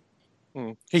recording.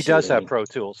 He does have Pro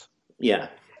Tools. Yeah.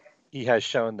 He has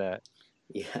shown that.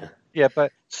 Yeah. Yeah,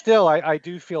 but still, I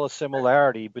do feel a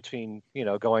similarity between,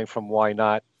 going from Why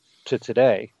Not to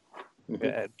today.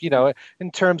 Mm-hmm.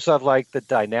 In terms of like the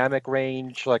dynamic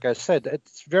range, like I said,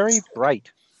 it's very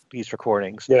bright, these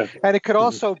recordings. Yeah. And it could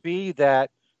also be that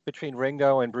between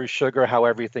Ringo and Bruce Sugar, how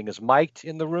everything is mic'd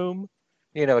in the room,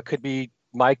 it could be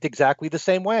mic'd exactly the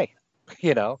same way,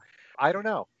 I don't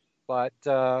know. But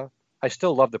I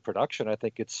still love the production. I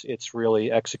think it's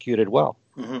really executed well.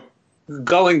 Mm-hmm.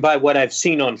 Going by what I've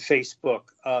seen on Facebook,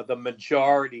 the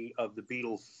majority of the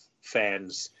Beatles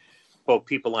fans, both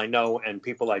people I know and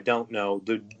people I don't know,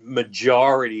 the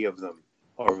majority of them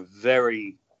are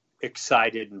very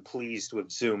excited and pleased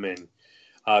with Zoom In.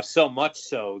 So much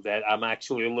so that I'm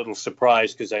actually a little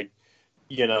surprised because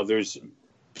there's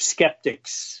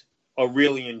skeptics are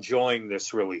really enjoying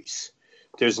this release.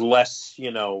 There's less,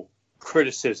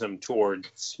 criticism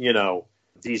towards,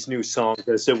 these new songs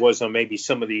as there was on maybe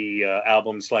some of the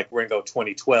albums like Ringo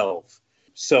 2012.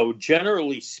 So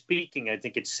generally speaking, I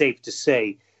think it's safe to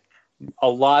say a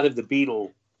lot of the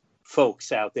Beatle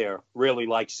folks out there really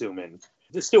like Zoom In.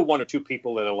 There's still 1 or 2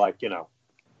 people that are like,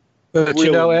 but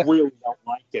really don't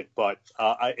like it. But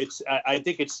I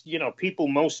think it's, people,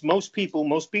 most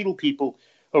Beatle people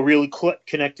are really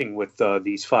connecting with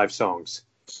these 5 songs.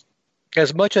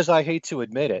 As much as I hate to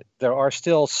admit it, there are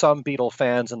still some Beatle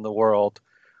fans in the world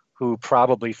who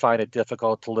probably find it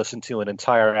difficult to listen to an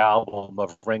entire album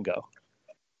of Ringo.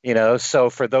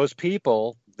 So for those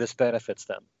people, this benefits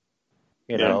them.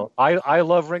 I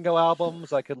love Ringo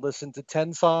albums. I could listen to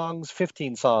 10 songs,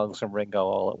 15 songs from Ringo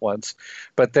all at once.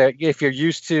 But if you're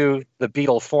used to the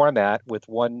Beatle format with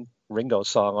one Ringo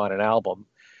song on an album,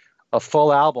 a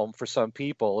full album for some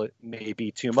people, it may be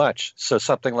too much. So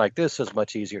something like this is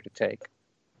much easier to take.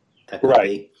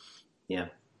 Right. Yeah.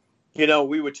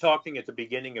 We were talking at the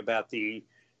beginning about the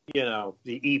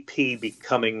EP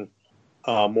becoming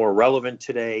more relevant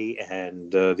today, and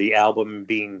the album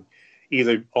being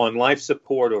either on life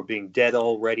support or being dead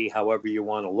already, however you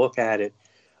want to look at it.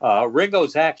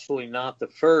 Ringo's actually not the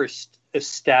first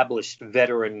established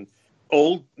veteran,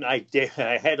 I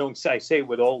say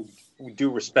with all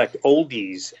due respect,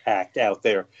 oldies act out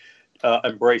there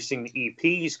embracing the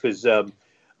EPs, because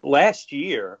last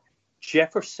year,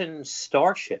 Jefferson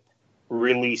Starship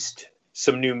released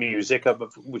some new music,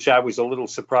 which I was a little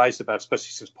surprised about,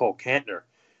 especially since Paul Kantner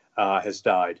has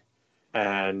died.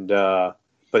 And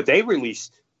but they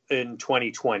released in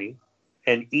 2020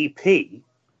 an EP,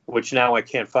 which now I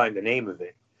can't find the name of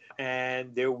it.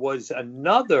 And there was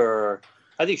another,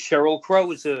 I think Sheryl Crow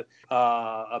is a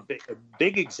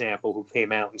big example, who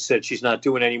came out and said she's not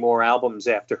doing any more albums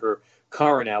after her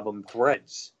current album,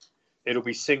 Threads. It'll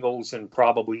be singles and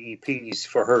probably EPs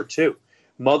for her, too.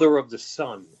 Mother of the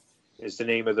Sun is the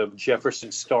name of the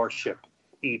Jefferson Starship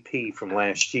EP from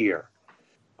last year.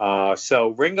 So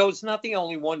Ringo's not the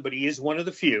only one, but he is one of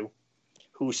the few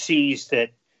who sees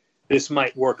that this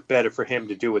might work better for him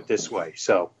to do it this way.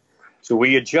 So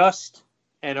we adjust,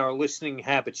 and our listening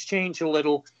habits change a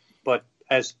little, but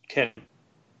as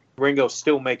Ringo's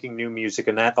still making new music,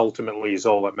 and that ultimately is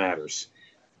all that matters.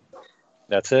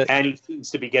 That's it. And he seems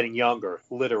to be getting younger,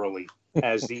 literally,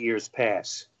 as the years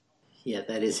pass. Yeah,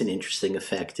 that is an interesting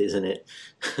effect, isn't it?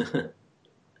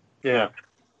 Yeah.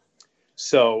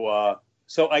 So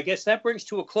I guess that brings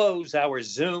to a close our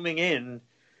zooming in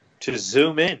to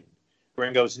Zoom In,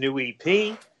 Ringo's new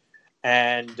EP,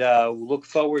 and look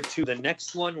forward to the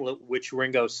next one, which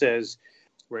Ringo said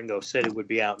it would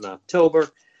be out in October.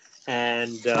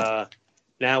 And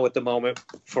now at the moment,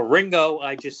 for Ringo,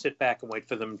 I just sit back and wait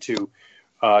for them to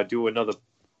do another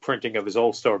printing of his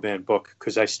All-Star Band book,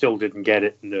 because I still didn't get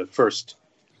it. And the first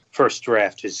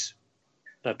draft is,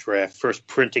 not draft, first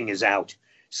printing is out,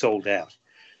 sold out.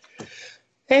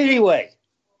 Anyway,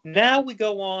 now we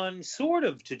go on sort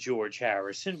of to George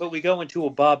Harrison, but we go into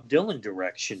a Bob Dylan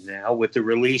direction now with the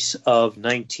release of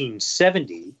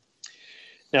 1970.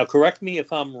 Now, correct me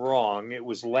if I'm wrong, it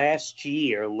was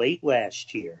late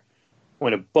last year,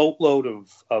 when a boatload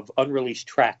of unreleased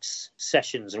tracks,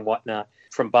 sessions, and whatnot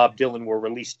from Bob Dylan were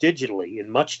released digitally in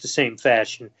much the same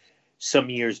fashion some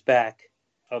years back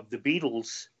of the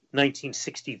Beatles'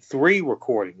 1963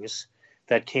 recordings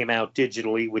that came out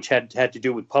digitally, which had to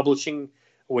do with publishing,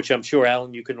 which I'm sure,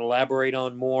 Alan, you can elaborate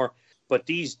on more. But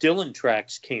these Dylan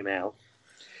tracks came out,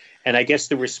 and I guess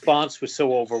the response was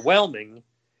so overwhelming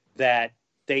that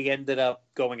they ended up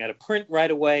going out of print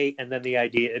right away, and then the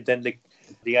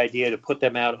idea to put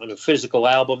them out on a physical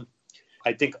album,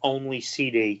 I think only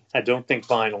CD, I don't think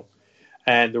vinyl.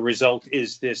 And the result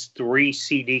is this 3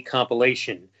 CD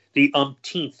compilation, the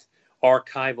umpteenth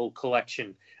archival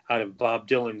collection out of Bob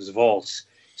Dylan's vaults,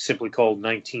 simply called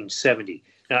 1970.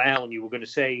 Now, Alan, you were going to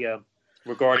say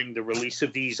regarding the release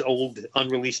of these old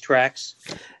unreleased tracks?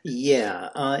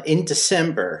 Yeah, in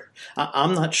December.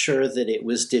 I'm not sure that it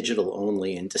was digital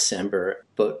only in December,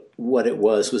 but what it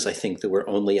was I think there were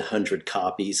only 100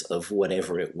 copies of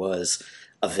whatever it was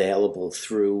available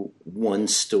through one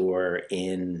store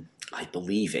in, I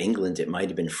believe, England. It might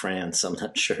have been France. I'm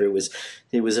not sure.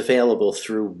 It was available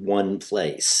through one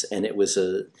place, and it was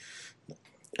a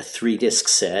 3-disc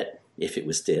set, if it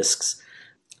was discs,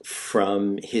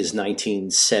 from his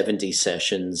 1970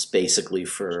 sessions, basically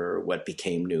for what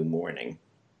became New Morning.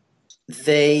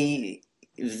 They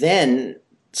then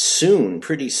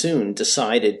pretty soon,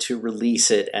 decided to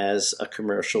release it as a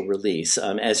commercial release.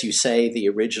 As you say, the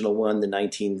original one, the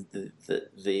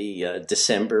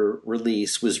December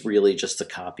release, was really just a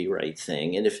copyright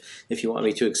thing. And if you want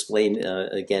me to explain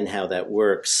again how that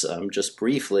works, just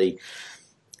briefly,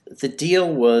 the deal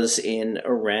was in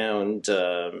around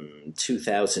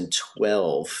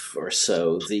 2012 or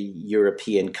so. The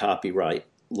European copyright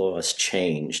laws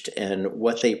changed, and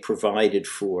what they provided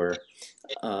for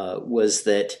was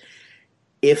that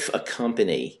if a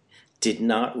company did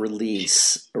not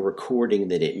release a recording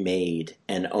that it made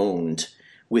and owned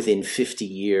within 50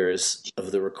 years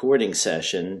of the recording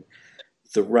session,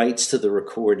 the rights to the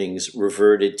recordings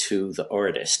reverted to the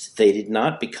artist. They did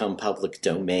not become public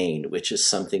domain, which is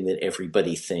something that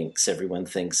everybody thinks. Everyone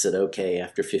thinks that, okay,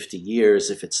 after 50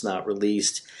 years, if it's not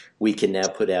released, we can now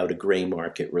put out a gray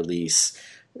market release.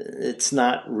 It's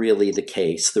not really the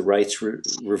case. The rights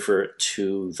revert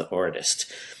to the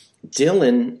artist.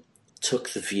 Dylan took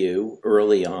the view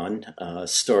early on,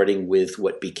 starting with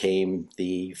what became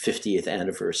the 50th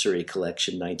anniversary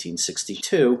collection,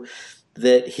 1962,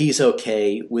 that he's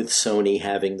okay with Sony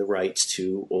having the rights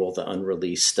to all the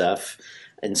unreleased stuff.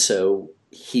 And so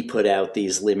he put out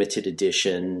these limited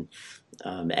edition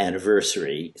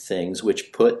anniversary things,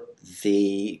 which put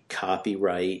the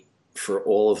copyright for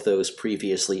all of those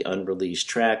previously unreleased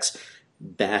tracks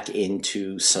back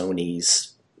into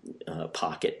Sony's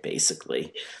pocket,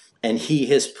 basically. And he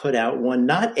has put out one,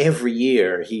 not every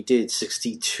year. He did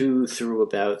 62 through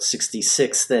about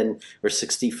 66 then, or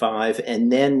 65.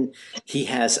 And then he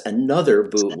has another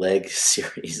bootleg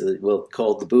series,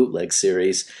 called the Bootleg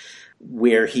Series,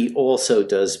 where he also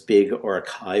does big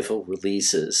archival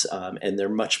releases. And they're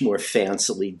much more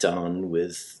fancily done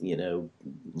with,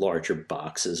 larger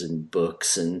boxes and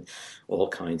books and all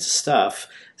kinds of stuff.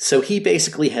 So he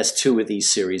basically has 2 of these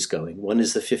series going. One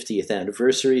is the 50th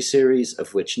anniversary series,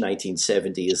 of which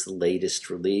 1970 is the latest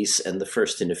release and the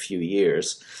first in a few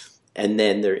years. And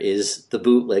then there is the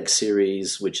Bootleg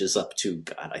Series, which is up to,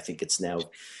 I think it's now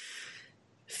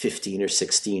 15 or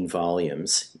 16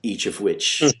 volumes, each of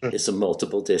which is a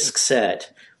multiple disc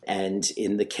set. And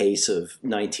in the case of the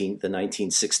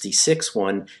 1966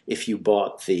 one, if you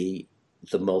bought the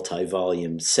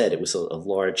multi-volume set, it was a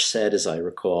large set, as I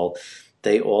recall,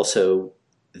 they also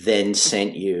then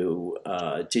sent you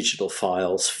digital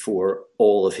files for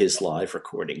all of his live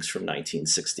recordings from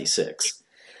 1966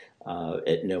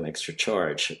 at no extra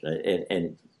charge.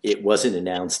 And it wasn't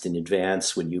announced in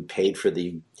advance. When you paid for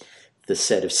the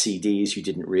set of CDs, you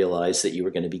didn't realize that you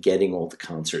were going to be getting all the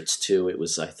concerts too. It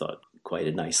was, I thought, quite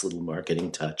a nice little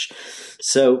marketing touch.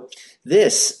 So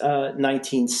this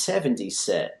 1970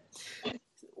 set,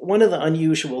 one of the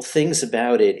unusual things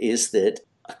about it is that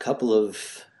a couple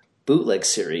of bootleg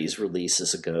series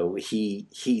releases ago, he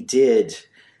did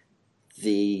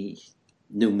the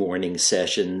New Morning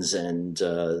sessions and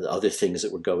other things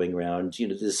that were going around. You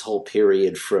know, this whole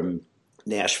period from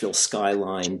Nashville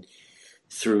Skyline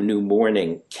through New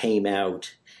Morning came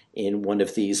out in one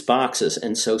of these boxes.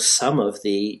 And so some of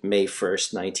the May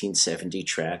 1st, 1970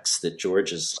 tracks that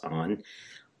George is on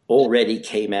already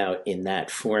came out in that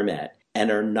format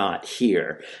and are not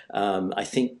here. I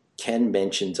think Ken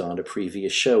mentioned on a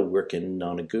previous show working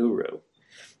on a Guru.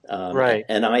 Right.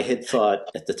 And I had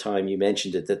thought at the time you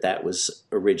mentioned it that was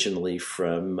originally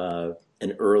from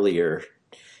an earlier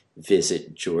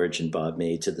visit George and Bob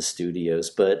made to the studios.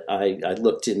 But I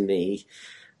looked in the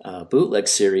bootleg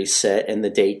series set, and the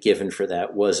date given for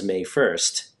that was May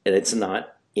 1st, and it's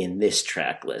not in this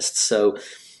track list. So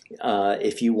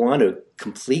if you want to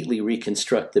completely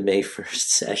reconstruct the May 1st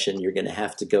session, you're going to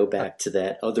have to go back to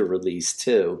that other release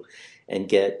too and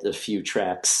get a few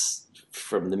tracks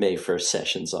from the May 1st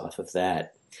sessions off of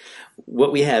that.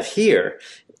 What we have here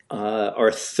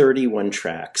are 31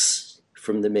 tracks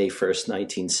from the May 1st,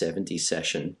 1970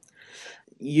 session.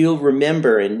 You'll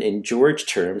remember in George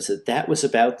terms that was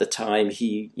about the time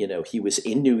he was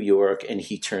in New York and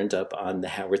he turned up on the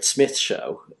Howard Smith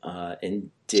show and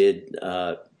did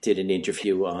an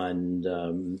interview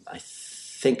on, I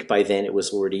think by then it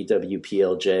was already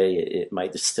WPLJ. It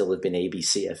might still have been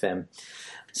ABC-FM.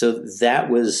 So that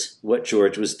was what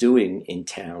George was doing in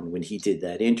town when he did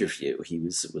that interview. He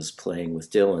was playing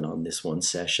with Dylan on this one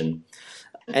session.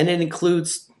 And it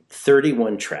includes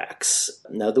 31 tracks.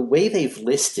 Now, the way they've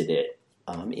listed it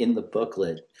in the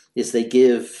booklet is they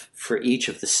give, for each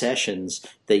of the sessions,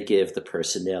 they give the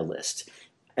personnel list.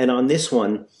 And on this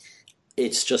one,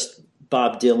 it's just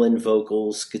Bob Dylan,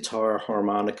 vocals, guitar,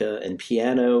 harmonica, and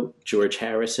piano, George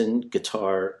Harrison,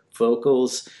 guitar,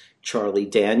 vocals, Charlie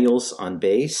Daniels on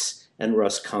bass, and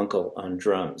Russ Kunkel on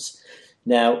drums.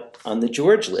 Now, on the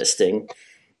George listing,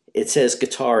 it says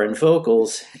guitar and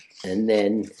vocals, and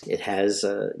then it has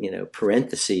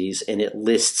parentheses, and it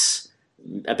lists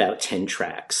about 10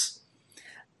 tracks.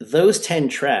 Those 10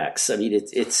 tracks, I mean,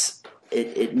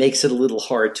 it makes it a little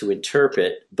hard to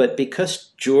interpret, but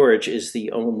because George is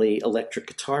the only electric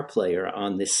guitar player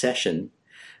on this session,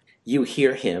 you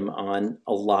hear him on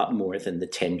a lot more than the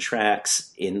 10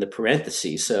 tracks in the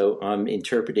parentheses. So I'm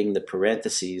interpreting the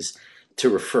parentheses to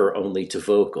refer only to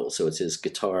vocals. So it says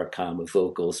guitar, comma,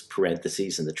 vocals,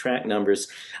 parentheses, and the track numbers.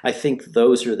 I think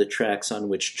those are the tracks on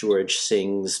which George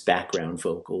sings background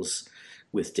vocals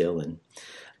with Dylan.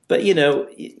 But,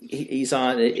 he's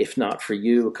on, If Not For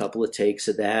You, a couple of takes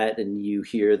of that, and you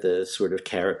hear the sort of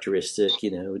characteristic,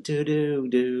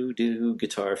 do-do-do-do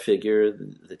guitar figure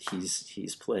that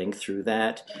he's playing through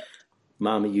that.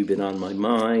 Mama, You've Been On My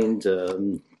Mind.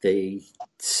 They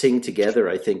sing together,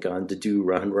 I think, on To Do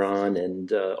Ron Ron and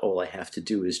All I Have to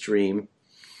Do Is Dream.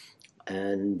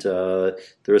 And there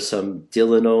are some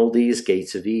Dylan oldies,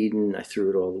 Gates of Eden, I Threw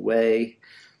It All Away.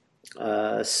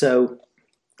 They're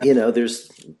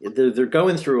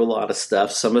going through a lot of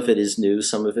stuff. Some of it is new,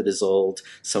 some of it is old,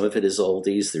 some of it is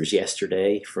oldies. There's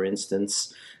Yesterday, for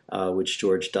instance, which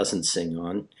George doesn't sing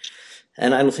on.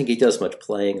 And I don't think he does much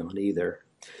playing on either.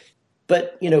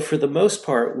 But, for the most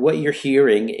part, what you're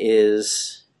hearing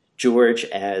is George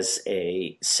as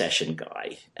a session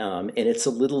guy. And it's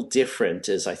a little different,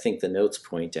 as I think the notes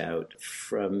point out,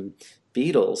 from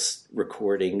Beatles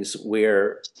recordings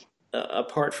where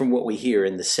apart from what we hear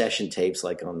in the session tapes,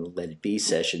 like on the Let It Be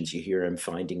sessions, you hear him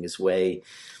finding his way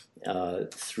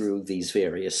through these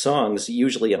various songs.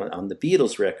 Usually on the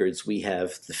Beatles records, we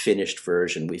have the finished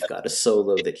version. We've got a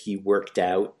solo that he worked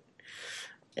out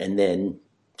and then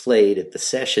played at the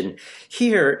session.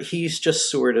 Here, he's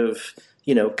just sort of,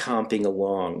 comping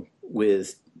along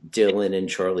with Dylan and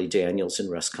Charlie Daniels and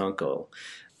Russ Kunkel.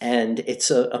 And it's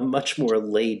a much more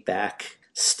laid-back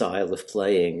style of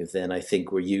playing than I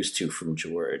think we're used to from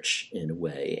George in a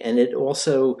way. And it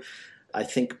also, I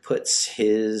think, puts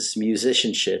his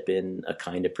musicianship in a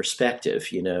kind of perspective.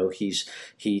 He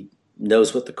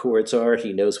knows what the chords are.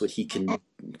 He knows what he can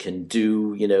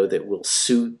do, that will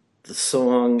suit the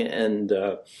song. And,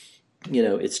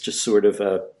 it's just sort of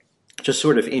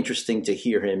interesting to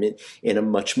hear him in a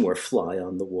much more fly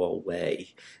on the wall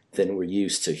way than we're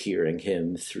used to hearing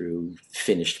him through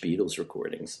finished Beatles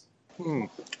recordings.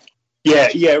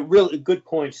 Yeah, really good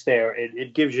points there.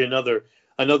 It gives you another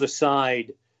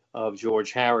side of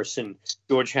George Harrison.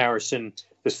 George Harrison,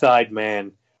 the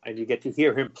sideman, and you get to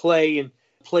hear him play and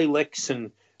play licks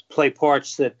and play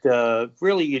parts that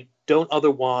really you don't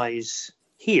otherwise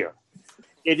hear.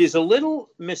 It is a little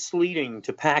misleading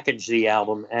to package the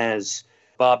album as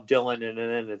Bob Dylan, and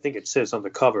then I think it says on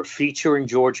the cover, featuring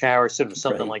George Harrison or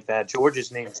something like that.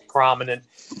 George's name is prominent,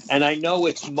 and I know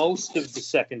it's most of the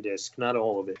second disc, not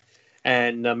all of it,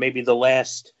 and maybe the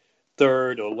last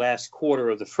third or last quarter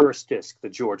of the first disc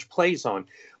that George plays on,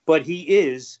 but he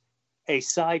is a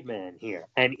sideman here,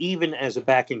 and even as a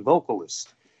backing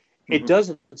vocalist, it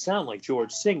doesn't sound like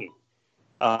George singing.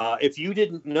 If you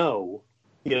didn't know,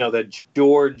 that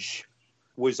George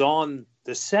was on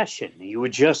the session, you were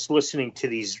just listening to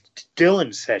these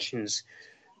Dylan sessions,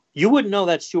 you wouldn't know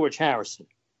that's George Harrison.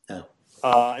 No.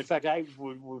 In fact,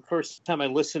 first time I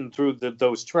listened through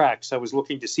those tracks, I was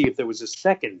looking to see if there was a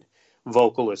second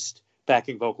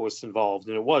backing vocalist involved,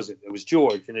 and it wasn't. It was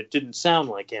George, and it didn't sound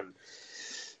like him.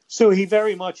 So he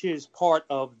very much is part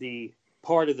of the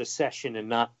session and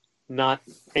not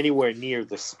anywhere near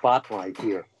the spotlight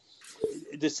here.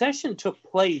 The session took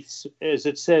place, as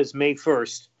it says, May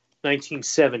 1st,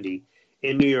 1970,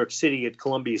 in New York City at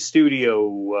Columbia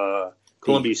Studios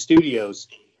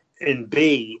in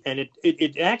B. And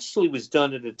it actually was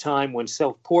done at a time when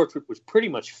Self-Portrait was pretty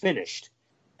much finished.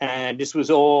 And this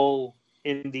was all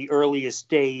in the earliest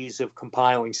days of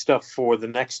compiling stuff for the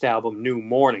next album, New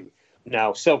Morning.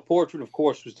 Now, Self-Portrait, of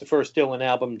course, was the first Dylan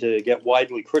album to get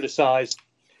widely criticized.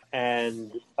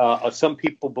 And some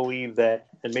people believe that,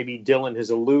 and maybe Dylan has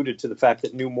alluded to the fact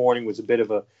that New Morning was a bit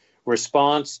of a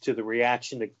response to the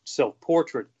reaction that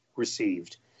Self-Portrait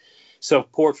received.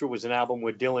 Self-Portrait was an album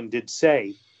where Dylan did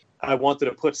say, I wanted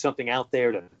to put something out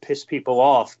there to piss people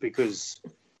off because,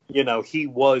 he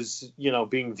was,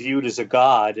 being viewed as a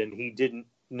god, and he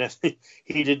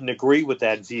didn't agree with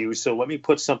that view. So let me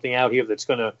put something out here that's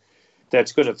going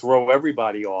to throw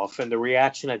everybody off. And the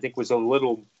reaction, I think, was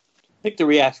the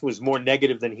reaction was more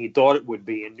negative than he thought it would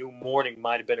be, and New Morning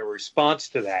might have been a response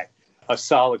to that, a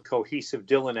solid, cohesive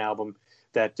Dylan album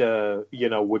that,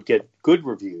 would get good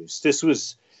reviews. This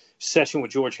was session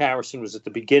with George Harrison was at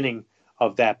the beginning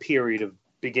of that period of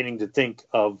beginning to think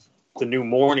of the New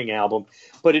Morning album,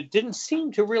 but it didn't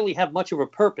seem to really have much of a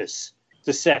purpose,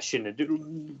 the session.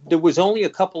 There was only a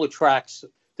couple of tracks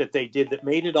that they did that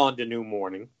made it onto New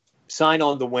Morning. Sign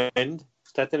on the Wind,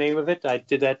 is that the name of it?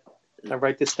 Did I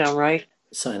write this down right?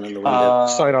 Sign on the Window.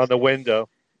 Sign on the Window.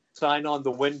 Sign on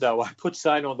the Window. I put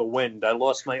Sign on the Wind. I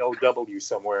lost my OW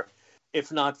somewhere.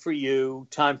 If Not for You,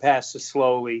 Time Passes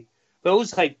Slowly.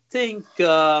 Those, I think,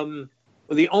 were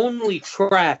the only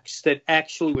tracks that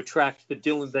actually were tracks that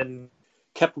Dylan then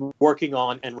kept working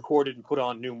on and recorded and put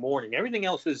on New Morning. Everything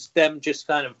else is them just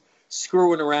kind of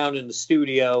screwing around in the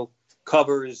studio,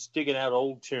 covers, digging out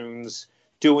old tunes,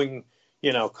 doing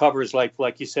covers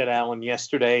like you said, Alan,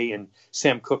 Yesterday, and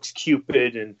Sam Cooke's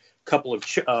Cupid, and a couple of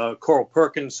Carl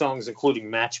Perkins songs, including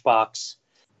Matchbox,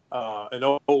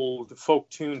 an old folk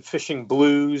tune, Fishing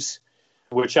Blues,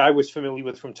 which I was familiar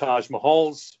with from Taj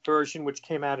Mahal's version, which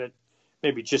came out at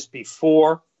maybe just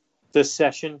before this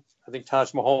session. I think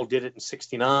Taj Mahal did it in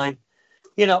 1969.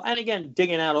 And again,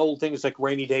 digging out old things like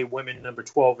Rainy Day Women, number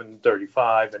 12 and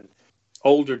 35, and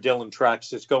older Dylan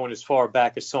tracks that's going as far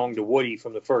back as Song to Woody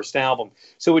from the first album.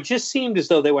 So it just seemed as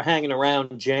though they were hanging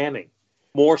around jamming,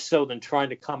 more so than trying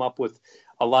to come up with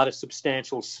a lot of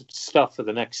substantial stuff for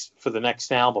the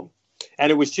next album.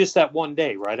 And it was just that one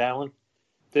day, right, Alan?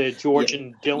 The George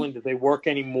and Dylan, did they work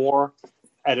any more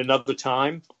at another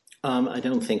time? I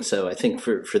don't think so. I think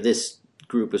for this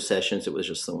group of sessions, it was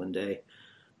just the one day.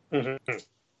 Mm-hmm.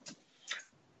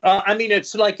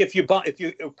 It's like if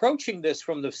you're approaching this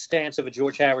from the stance of a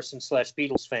George Harrison /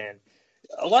 Beatles fan,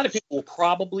 a lot of people will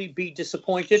probably be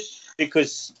disappointed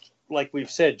because, like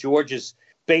we've said, George is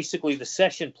basically the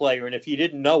session player, and if you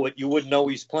didn't know it, you wouldn't know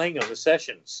he's playing on the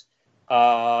sessions.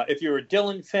 If you're a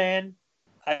Dylan fan,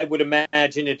 I would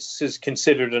imagine it's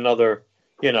considered another,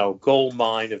 gold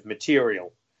mine of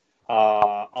material,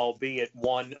 albeit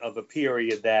one of a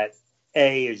period that,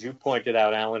 as you pointed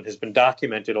out, Alan, has been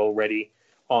documented already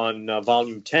on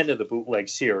Volume 10 of the Bootleg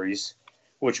series,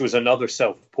 which was another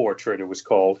self-portrait, it was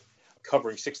called,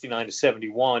 covering 69 to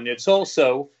 71. It's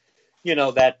also,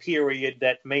 that period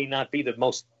that may not be the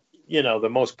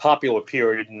most popular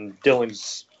period in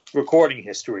Dylan's recording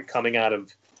history, coming out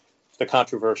of the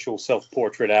controversial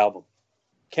Self-Portrait album.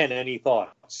 Ken, any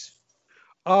thoughts?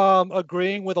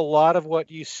 Agreeing with a lot of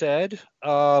what you said.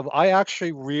 I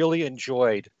actually really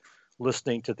enjoyed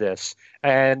listening to this.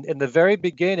 And in the very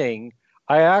beginning,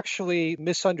 I actually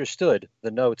misunderstood the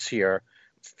notes here.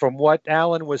 From what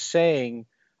Alan was saying,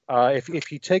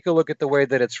 If you take a look at the way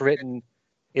that it's written,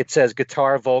 it says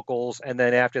guitar vocals, and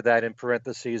then after that, in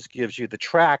parentheses, gives you the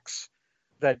tracks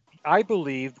that I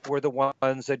believe were the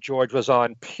ones that George was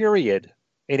on, period,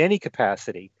 in any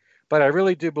capacity. But I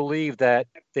really do believe that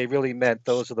they really meant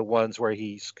those are the ones where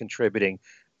he's contributing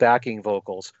backing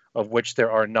vocals, of which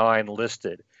there are 9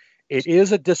 listed. It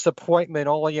is a disappointment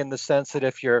only in the sense that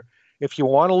if you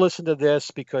want to listen to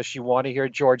this because you want to hear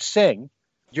George sing,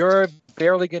 you're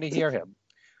barely going to hear him.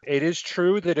 It is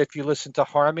true that if you listen to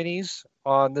harmonies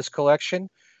on this collection,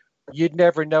 you'd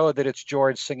never know that it's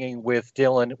George singing with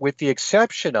Dylan, with the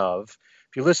exception of,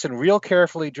 if you listen real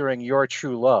carefully during Your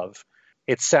True Love,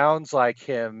 it sounds like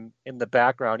him in the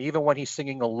background, even when he's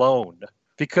singing alone,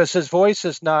 because his voice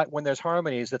is not, when there's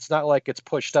harmonies, it's not like it's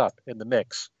pushed up in the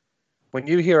mix. When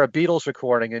you hear a Beatles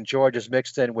recording and George is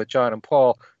mixed in with John and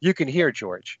Paul, you can hear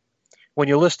George. When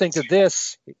you're listening to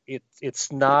this,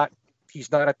 it's not,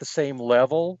 he's not at the same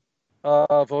level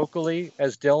vocally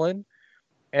as Dylan.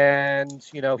 And,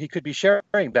 you know, he could be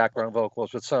sharing background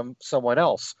vocals with someone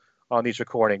else on these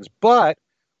recordings. But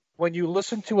when you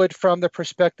listen to it from the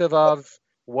perspective of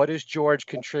what is George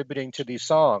contributing to these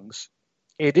songs,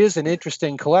 it is an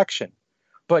interesting collection.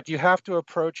 But you have to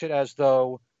approach it as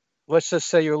though, let's just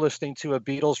say you're listening to a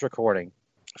Beatles recording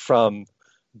from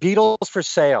Beatles for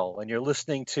Sale, and you're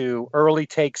listening to early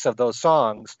takes of those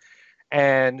songs,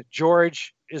 and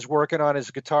George is working on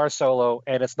his guitar solo,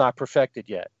 and it's not perfected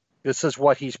yet. This is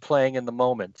what he's playing in the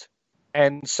moment.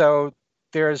 And so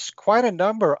there's quite a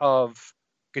number of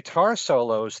guitar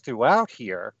solos throughout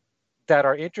here that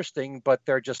are interesting, but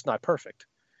they're just not perfect.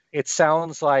 It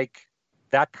sounds like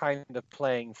that kind of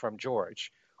playing from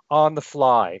George. On the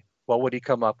fly, what would he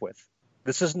come up with?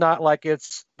 This is not like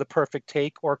it's the perfect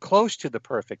take or close to the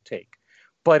perfect take,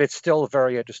 but it's still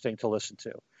very interesting to listen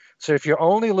to. So if you're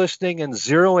only listening and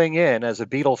zeroing in as a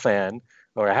Beatle fan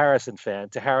or a Harrison fan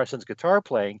to Harrison's guitar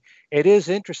playing, it is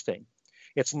interesting.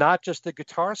 It's not just the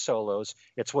guitar solos,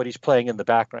 it's what he's playing in the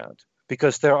background.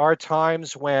 Because there are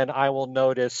times when I will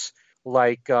notice,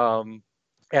 like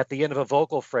at the end of a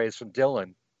vocal phrase from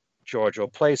Dylan, George will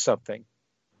play something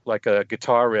like a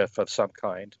guitar riff of some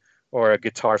kind, or a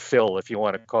guitar fill, if you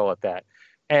want to call it that.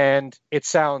 And it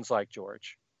sounds like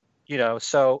George, you know,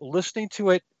 so listening to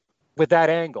it with that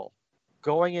angle,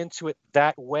 going into it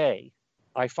that way,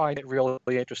 I find it really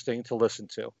interesting to listen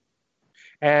to.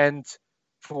 And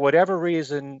for whatever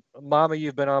reason, Mama,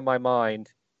 You've Been on My Mind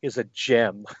is a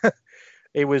gem.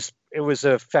 It was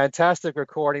a fantastic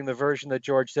recording, the version that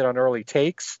George did on Early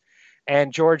Takes.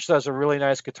 And George does a really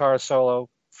nice guitar solo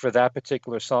for that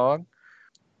particular song.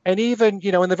 And even,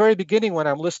 you know, in the very beginning, when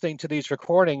I'm listening to these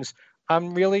recordings,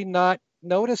 I'm really not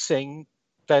noticing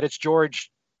that it's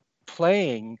George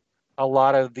playing a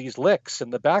lot of these licks in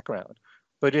the background.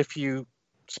 But if you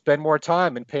spend more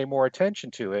time and pay more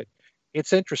attention to it,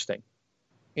 it's interesting.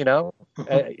 You know,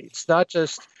 it's not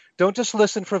just, don't just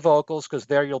listen for vocals, because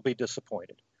there you'll be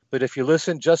disappointed. But if you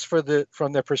listen just from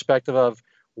the perspective of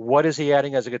what is he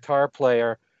adding as a guitar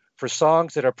player for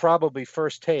songs that are probably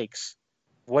first takes,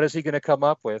 what is he going to come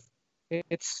up with?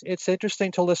 It's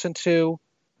interesting to listen to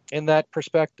in that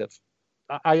perspective.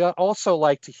 I also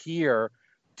like to hear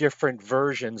different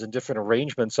versions and different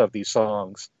arrangements of these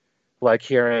songs, like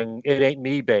hearing It Ain't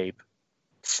Me, Babe,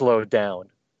 slowed down,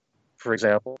 for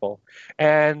example.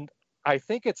 And I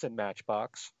think it's in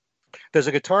Matchbox. There's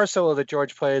a guitar solo that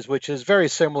George plays, which is very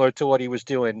similar to what he was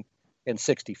doing in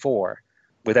 64,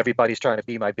 with Everybody's Trying to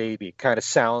Be My Baby. It kind of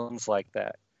sounds like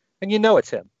that. And you know it's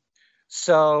him.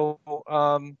 So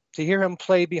to hear him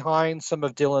play behind some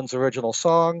of Dylan's original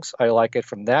songs, I like it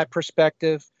from that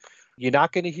perspective. You're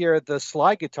not going to hear the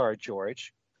slide guitar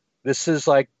George. This is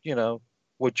like, you know,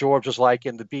 what George was like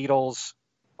in the Beatles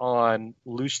on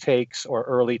loose takes or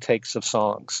early takes of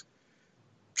songs.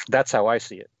 That's how I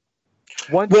see it.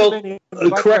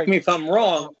 Correct me if I'm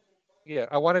wrong. Yeah,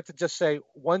 I wanted to just say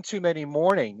One Too Many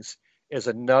Mornings is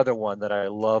another one that I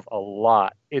love a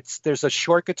lot. There's a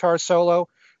short guitar solo,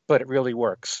 but it really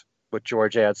works what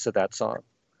George adds to that song.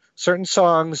 Certain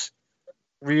songs,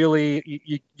 really,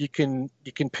 you can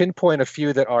pinpoint a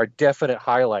few that are definite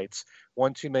highlights.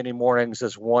 One Too Many Mornings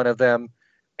is one of them,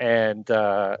 and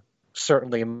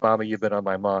certainly Mama, You've Been on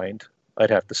My Mind, I'd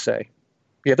have to say.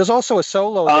 Yeah, there's also a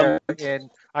solo there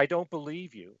in I Don't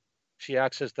Believe You. She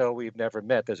acts as though we've never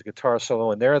met. There's a guitar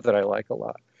solo in there that I like a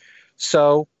lot.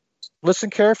 So listen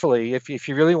carefully if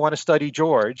you really want to study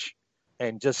George,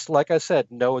 and just like I said,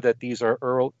 know that these are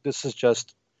this is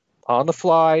just on the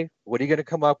fly. What are you going to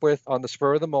come up with on the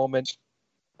spur of the moment?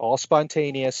 All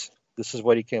spontaneous. This is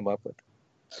what he came up with.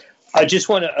 I just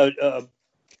want to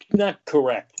not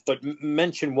correct, but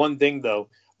mention one thing though.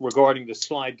 regarding the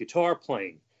slide guitar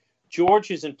playing.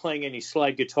 George isn't playing any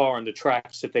slide guitar on the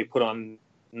tracks that they put on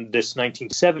this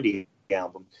 1970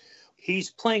 album. He's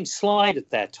playing slide at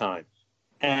that time.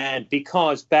 And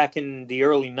because back in the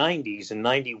early 90s, in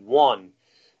 91,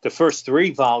 the first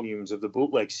 3 volumes of the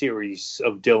bootleg series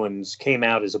of Dylan's came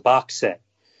out as a box set.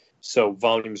 So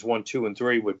volumes 1, 2, and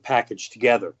 3 were packaged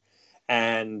together.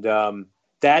 And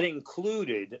that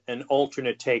included an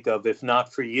alternate take of If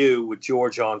Not For You with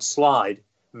George on slide,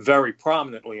 very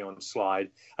prominently on slide.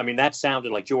 I mean, that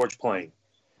sounded like George playing.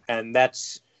 And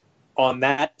that's on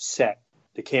that set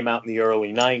that came out in the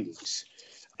early 90s.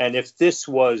 And if this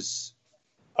was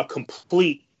a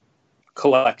complete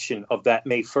collection of that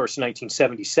May 1st,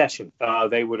 1970 session,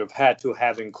 they would have had to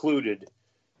have included,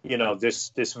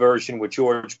 this version with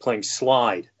George playing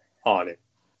slide on it.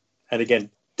 And again,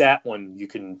 that one you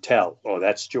can tell,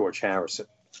 that's George Harrison.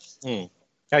 And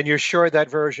you're sure that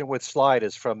version with slide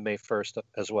is from May 1st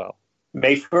as well?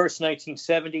 May 1st,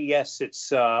 1970, yes.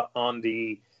 It's on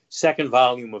the second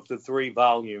volume of the 3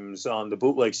 volumes on the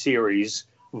bootleg series,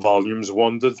 volumes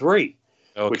 1 to 3,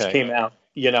 which came out,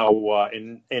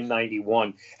 in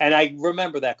 91. And I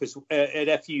remember that because at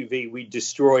FUV,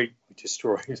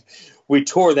 we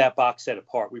tore that box set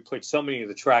apart. We played so many of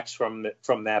the tracks from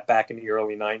that back in the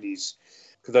early 90s.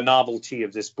 The novelty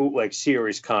of this bootleg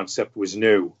series concept was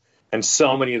new. And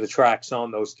so many of the tracks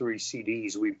on those 3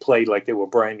 CDs we played like they were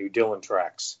brand new Dylan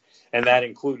tracks. And that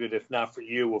included If Not For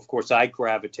You. Of course, I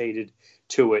gravitated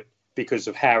to it because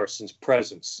of Harrison's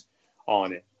presence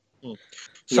on it.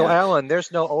 So, Alan,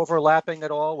 there's no overlapping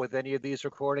at all with any of these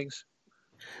recordings?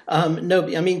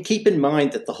 No, I mean, keep in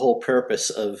mind that the whole purpose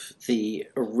of the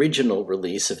original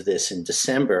release of this in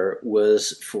December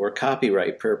was for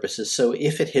copyright purposes. So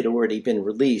if it had already been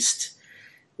released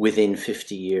within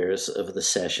 50 years of the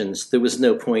sessions, there was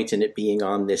no point in it being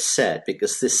on this set,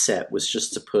 because this set was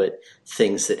just to put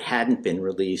things that hadn't been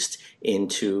released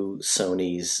into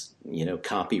Sony's,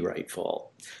 copyright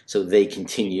vault. So they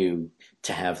continue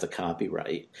to have the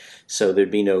copyright. So there'd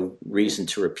be no reason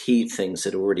to repeat things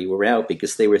that already were out,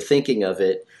 because they were thinking of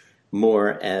it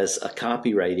more as a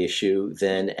copyright issue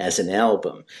than as an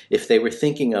album. If they were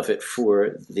thinking of it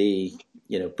for the,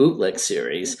 bootleg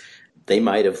series, they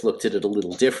might have looked at it a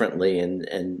little differently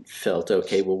and felt,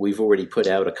 okay, well, we've already put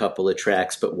out a couple of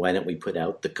tracks, but why don't we put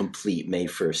out the complete May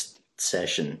 1st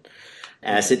session?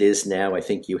 As it is now, I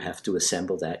think you have to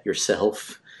assemble that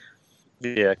yourself.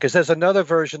 Yeah, because there's another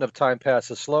version of Time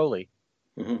Passes Slowly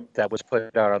that was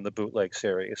put out on the bootleg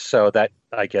series. So that,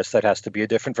 I guess that has to be a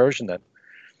different version then.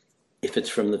 If it's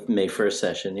from the May 1st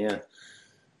session,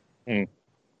 yeah.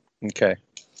 Okay.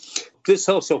 This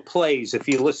also plays, if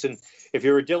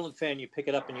you're a Dylan fan, you pick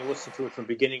it up and you listen to it from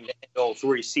beginning to end, all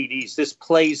 3 CDs. This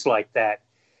plays like that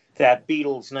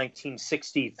Beatles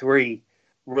 1963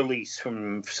 release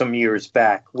from some years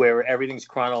back, where everything's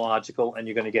chronological and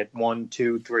you're going to get 1,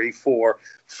 2, 3, 4,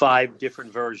 5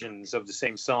 different versions of the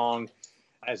same song,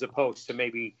 as opposed to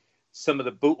maybe some of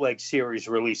the bootleg series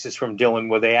releases from Dylan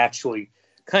where they actually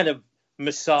kind of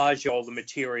massage all the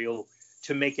material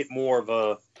to make it more of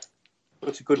a,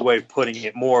 what's a good way of putting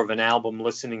it, more of an album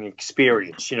listening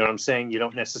experience. You know what I'm saying? You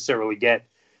don't necessarily get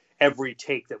every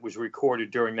take that was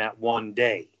recorded during that one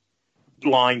day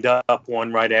lined up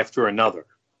one right after another,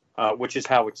 which is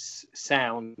how it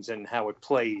sounds and how it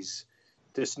plays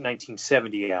this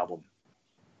 1970 album.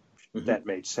 That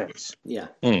made sense. Yeah.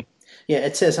 Yeah,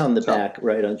 it says on the back,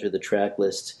 right under the track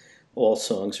list, all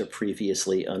songs are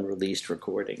previously unreleased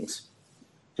recordings.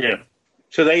 Yeah.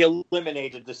 So they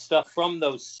eliminated the stuff from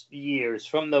those years,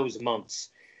 from those months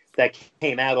that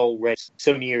came out already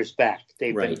some years back.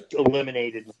 They've been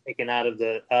eliminated and taken out of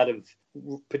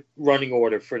running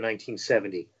order for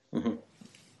 1970.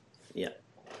 Yeah.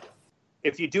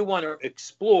 If you do want to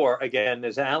explore, again,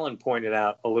 as Alan pointed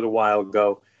out a little while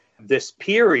ago, this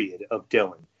period of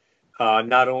Dylan,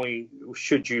 not only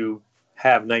should you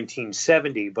have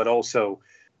 1970, but also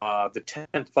the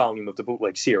 10th volume of the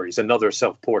bootleg series, another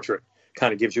self-portrait,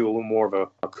 kind of gives you a little more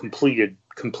of a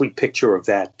complete picture of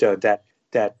that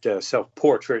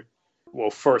self-portrait.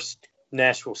 Well, first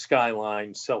Nashville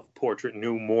Skyline self-portrait,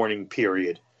 New Morning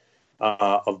period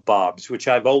of Bob's, which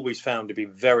I've always found to be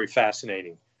very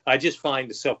fascinating. I just find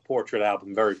the self-portrait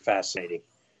album very fascinating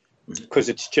because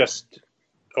it's just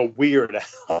a weird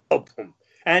album.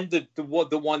 And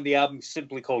the album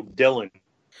simply called Dylan,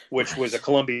 which was a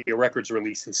Columbia Records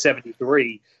release in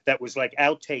 '73 that was like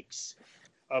outtakes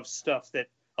of stuff that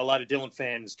a lot of Dylan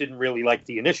fans didn't really like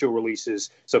the initial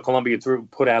releases. So Columbia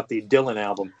put out the Dylan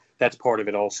album. That's part of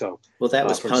it also. Well, that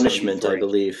was Punishment, 73. I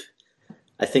believe.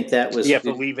 I think that was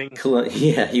for leaving.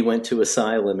 Yeah, he went to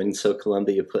asylum, and so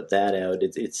Columbia put that out.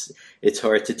 It's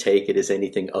hard to take it as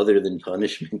anything other than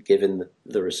punishment, given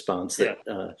the response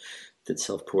that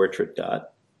Self Portrait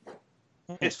got.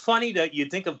 It's funny that you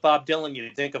think of Bob Dylan, you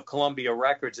think of Columbia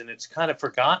Records, and it's kind of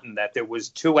forgotten that there was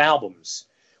 2 albums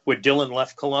where Dylan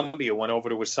left Columbia, went over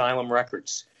to Asylum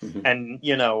Records. Mm-hmm. And,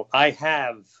 I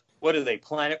have, what are they,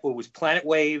 Planet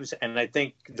Waves, and I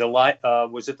think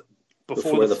was it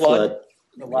Before the Flood?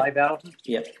 The live album?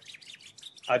 Yep.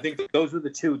 I think those are the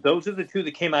two. Those are the 2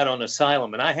 that came out on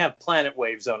Asylum, and I have Planet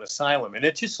Waves on Asylum, and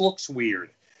it just looks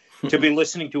weird to be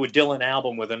listening to a Dylan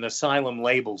album with an Asylum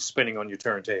label spinning on your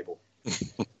turntable.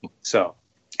 So,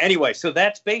 anyway,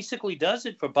 that's basically does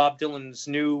it for Bob Dylan's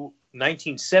new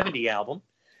 1970 album,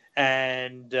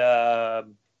 and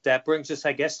that brings us,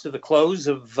 I guess, to the close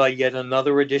of yet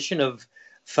another edition of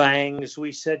Things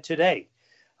We Said Today.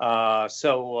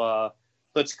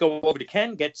 Let's go over to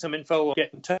Ken, get some info,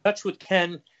 get in touch with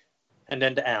Ken, and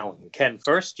then to Alan. Ken,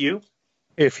 first, you.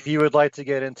 If you would like to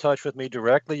get in touch with me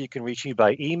directly, you can reach me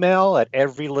by email at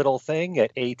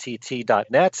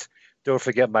everylittlething@att.net. Don't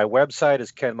forget my website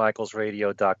is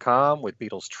kenmichaelsradio.com with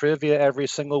Beatles trivia every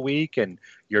single week and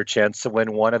your chance to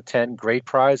win 1 of 10 great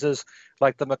prizes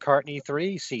like the McCartney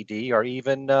 3 CD or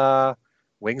even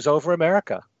Wings Over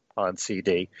America on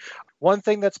CD. One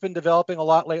thing that's been developing a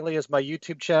lot lately is my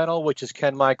YouTube channel, which is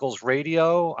Ken Michaels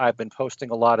Radio. I've been posting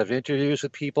a lot of interviews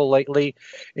with people lately,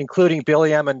 including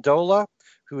Billy Amendola,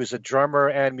 who is a drummer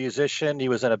and musician. He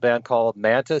was in a band called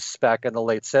Mantis back in the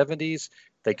late 70s.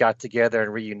 They got together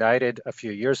and reunited a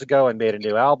few years ago and made a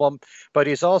new album. But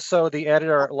he's also the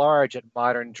editor-at-large at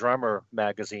Modern Drummer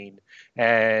magazine.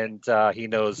 And he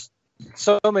knows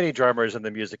so many drummers in the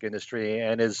music industry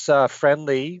and is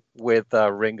friendly with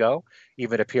Ringo,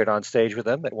 even appeared on stage with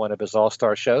him at one of his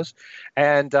all-star shows.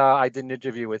 And I did an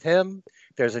interview with him.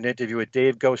 There's an interview with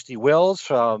Dave Ghosty Wills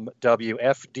from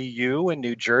WFDU in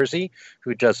New Jersey,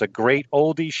 who does a great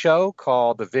oldie show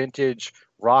called The Vintage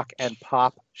Rock and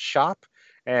Pop Shop.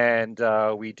 And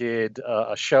we did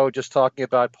a show just talking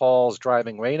about Paul's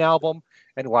Driving Rain album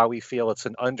and why we feel it's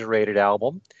an underrated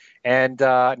album. And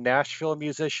Nashville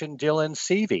musician Dylan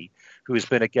Seavey, who's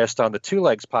been a guest on the Two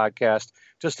Legs podcast,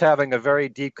 just having a very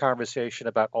deep conversation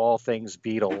about all things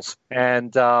Beatles.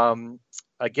 And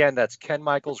again, that's Ken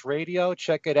Michaels Radio.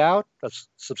 Check it out.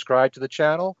 Subscribe to the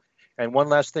channel. And one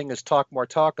last thing is Talk More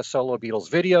Talk, a solo Beatles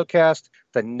video cast.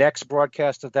 The next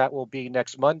broadcast of that will be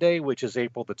next Monday, which is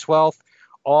April the 12th.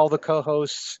 All the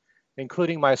co-hosts,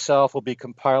 including myself, will be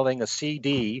compiling a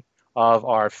CD of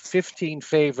our 15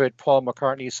 favorite Paul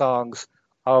McCartney songs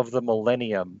of the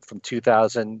millennium from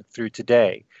 2000 through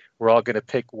today. We're all going to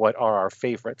pick what are our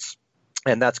favorites.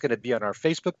 And that's going to be on our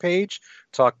Facebook page,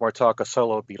 Talk More Talk, a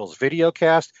solo Beatles video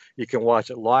cast. You can watch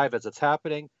it live as it's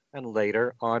happening and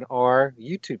later on our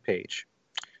YouTube page.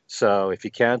 So if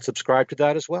you can, subscribe to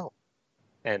that as well.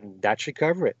 And that should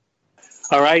cover it.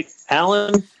 All right,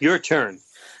 Alan, your turn.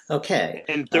 Okay.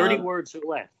 And 30 words or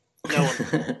less. No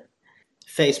one.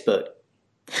 Facebook.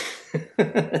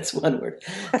 That's one word.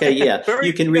 Okay, yeah.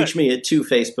 You can reach me at 2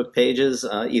 Facebook pages,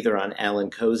 either on Alan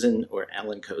Kozin or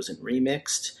Alan Kozin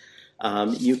Remixed.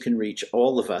 You can reach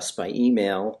all of us by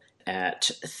email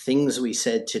at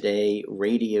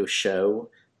thingswesaidtodayradioshow,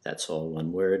 that's all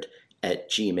one word, at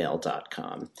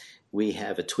gmail.com. We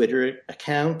have a Twitter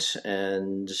account,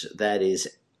 and that is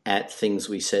at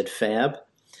thingswesaidfab.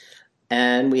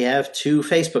 And we have 2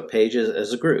 Facebook pages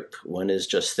as a group. One is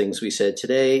just Things We Said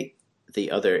Today.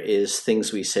 The other is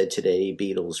Things We Said Today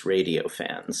Beatles Radio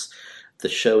Fans. The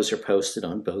shows are posted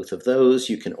on both of those.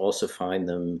 You can also find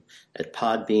them at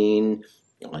Podbean,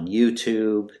 on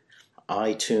YouTube,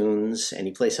 iTunes.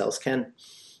 Any place else, Ken?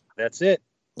 That's it.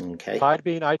 Okay.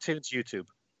 Podbean, iTunes, YouTube.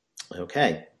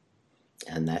 Okay.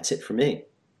 And that's it for me.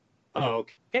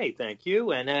 Okay, thank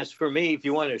you. And as for me, if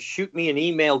you want to shoot me an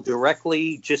email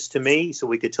directly just to me so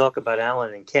we could talk about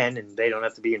Alan and Ken and they don't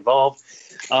have to be involved,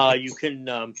 you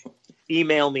can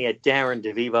email me at Darren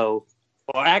DeVivo.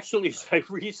 Or actually, I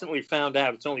recently found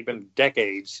out, it's only been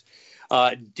decades,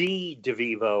 D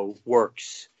DeVivo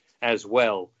works as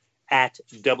well at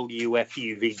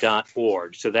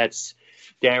WFUV.org. So that's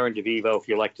Darren DeVivo, if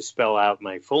you like to spell out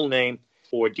my full name,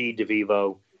 or D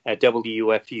DeVivo at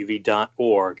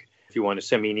WFUV.org. If you want to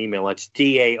send me an email, that's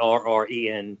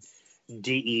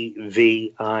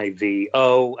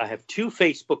DarrenDevivo. I have 2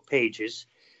 Facebook pages,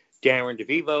 Darren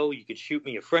DeVivo. You could shoot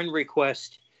me a friend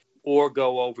request or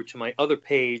go over to my other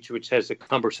page, which has a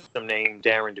cumbersome name,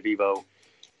 Darren DeVivo,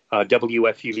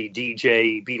 WFUV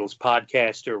DJ, Beatles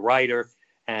podcaster, writer,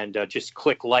 and just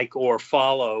click like or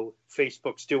follow.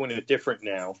 Facebook's doing it different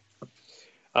now.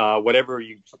 Whatever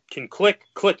you can click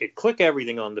it. Click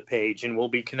everything on the page, and we'll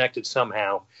be connected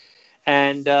somehow.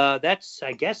 And that's,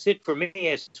 I guess, it for me.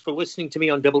 As for listening to me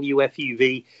on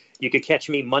WFUV, you could catch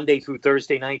me Monday through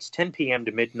Thursday nights, 10 p.m.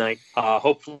 to midnight.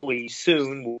 Hopefully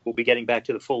soon we'll be getting back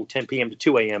to the full 10 p.m. to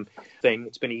 2 a.m. thing.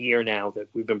 It's been a year now that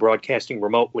we've been broadcasting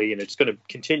remotely, and it's going to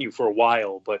continue for a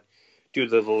while. But due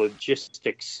to the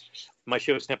logistics, my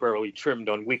show is temporarily trimmed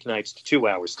on weeknights to 2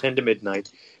 hours, 10 to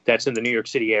midnight. That's in the New York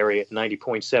City area at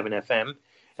 90.7 FM.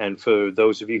 And for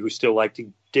those of you who still like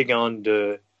to dig on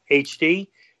to HD,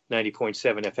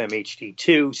 90.7 FM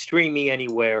HD2. Stream me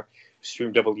anywhere.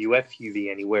 Stream WFUV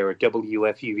anywhere at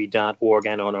WFUV.org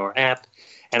and on our app.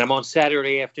 And I'm on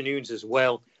Saturday afternoons as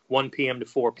well, 1 p.m. to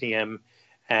 4 p.m.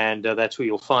 And that's where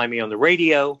you'll find me on the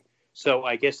radio. So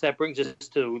I guess that brings us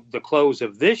to the close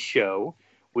of this show.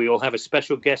 We will have a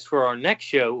special guest for our next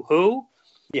show. Who?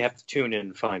 You have to tune in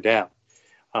and find out.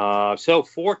 So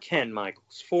for Ken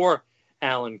Michaels, for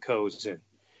Alan Kozin,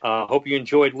 hope you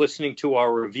enjoyed listening to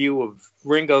our review of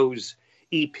Ringo's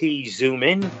EP Zoom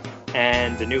In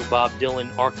and the new Bob Dylan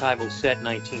archival set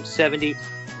 1970,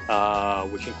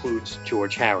 which includes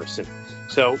George Harrison.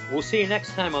 So we'll see you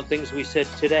next time on Things We Said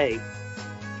Today.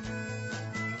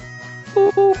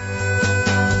 Boop, boop.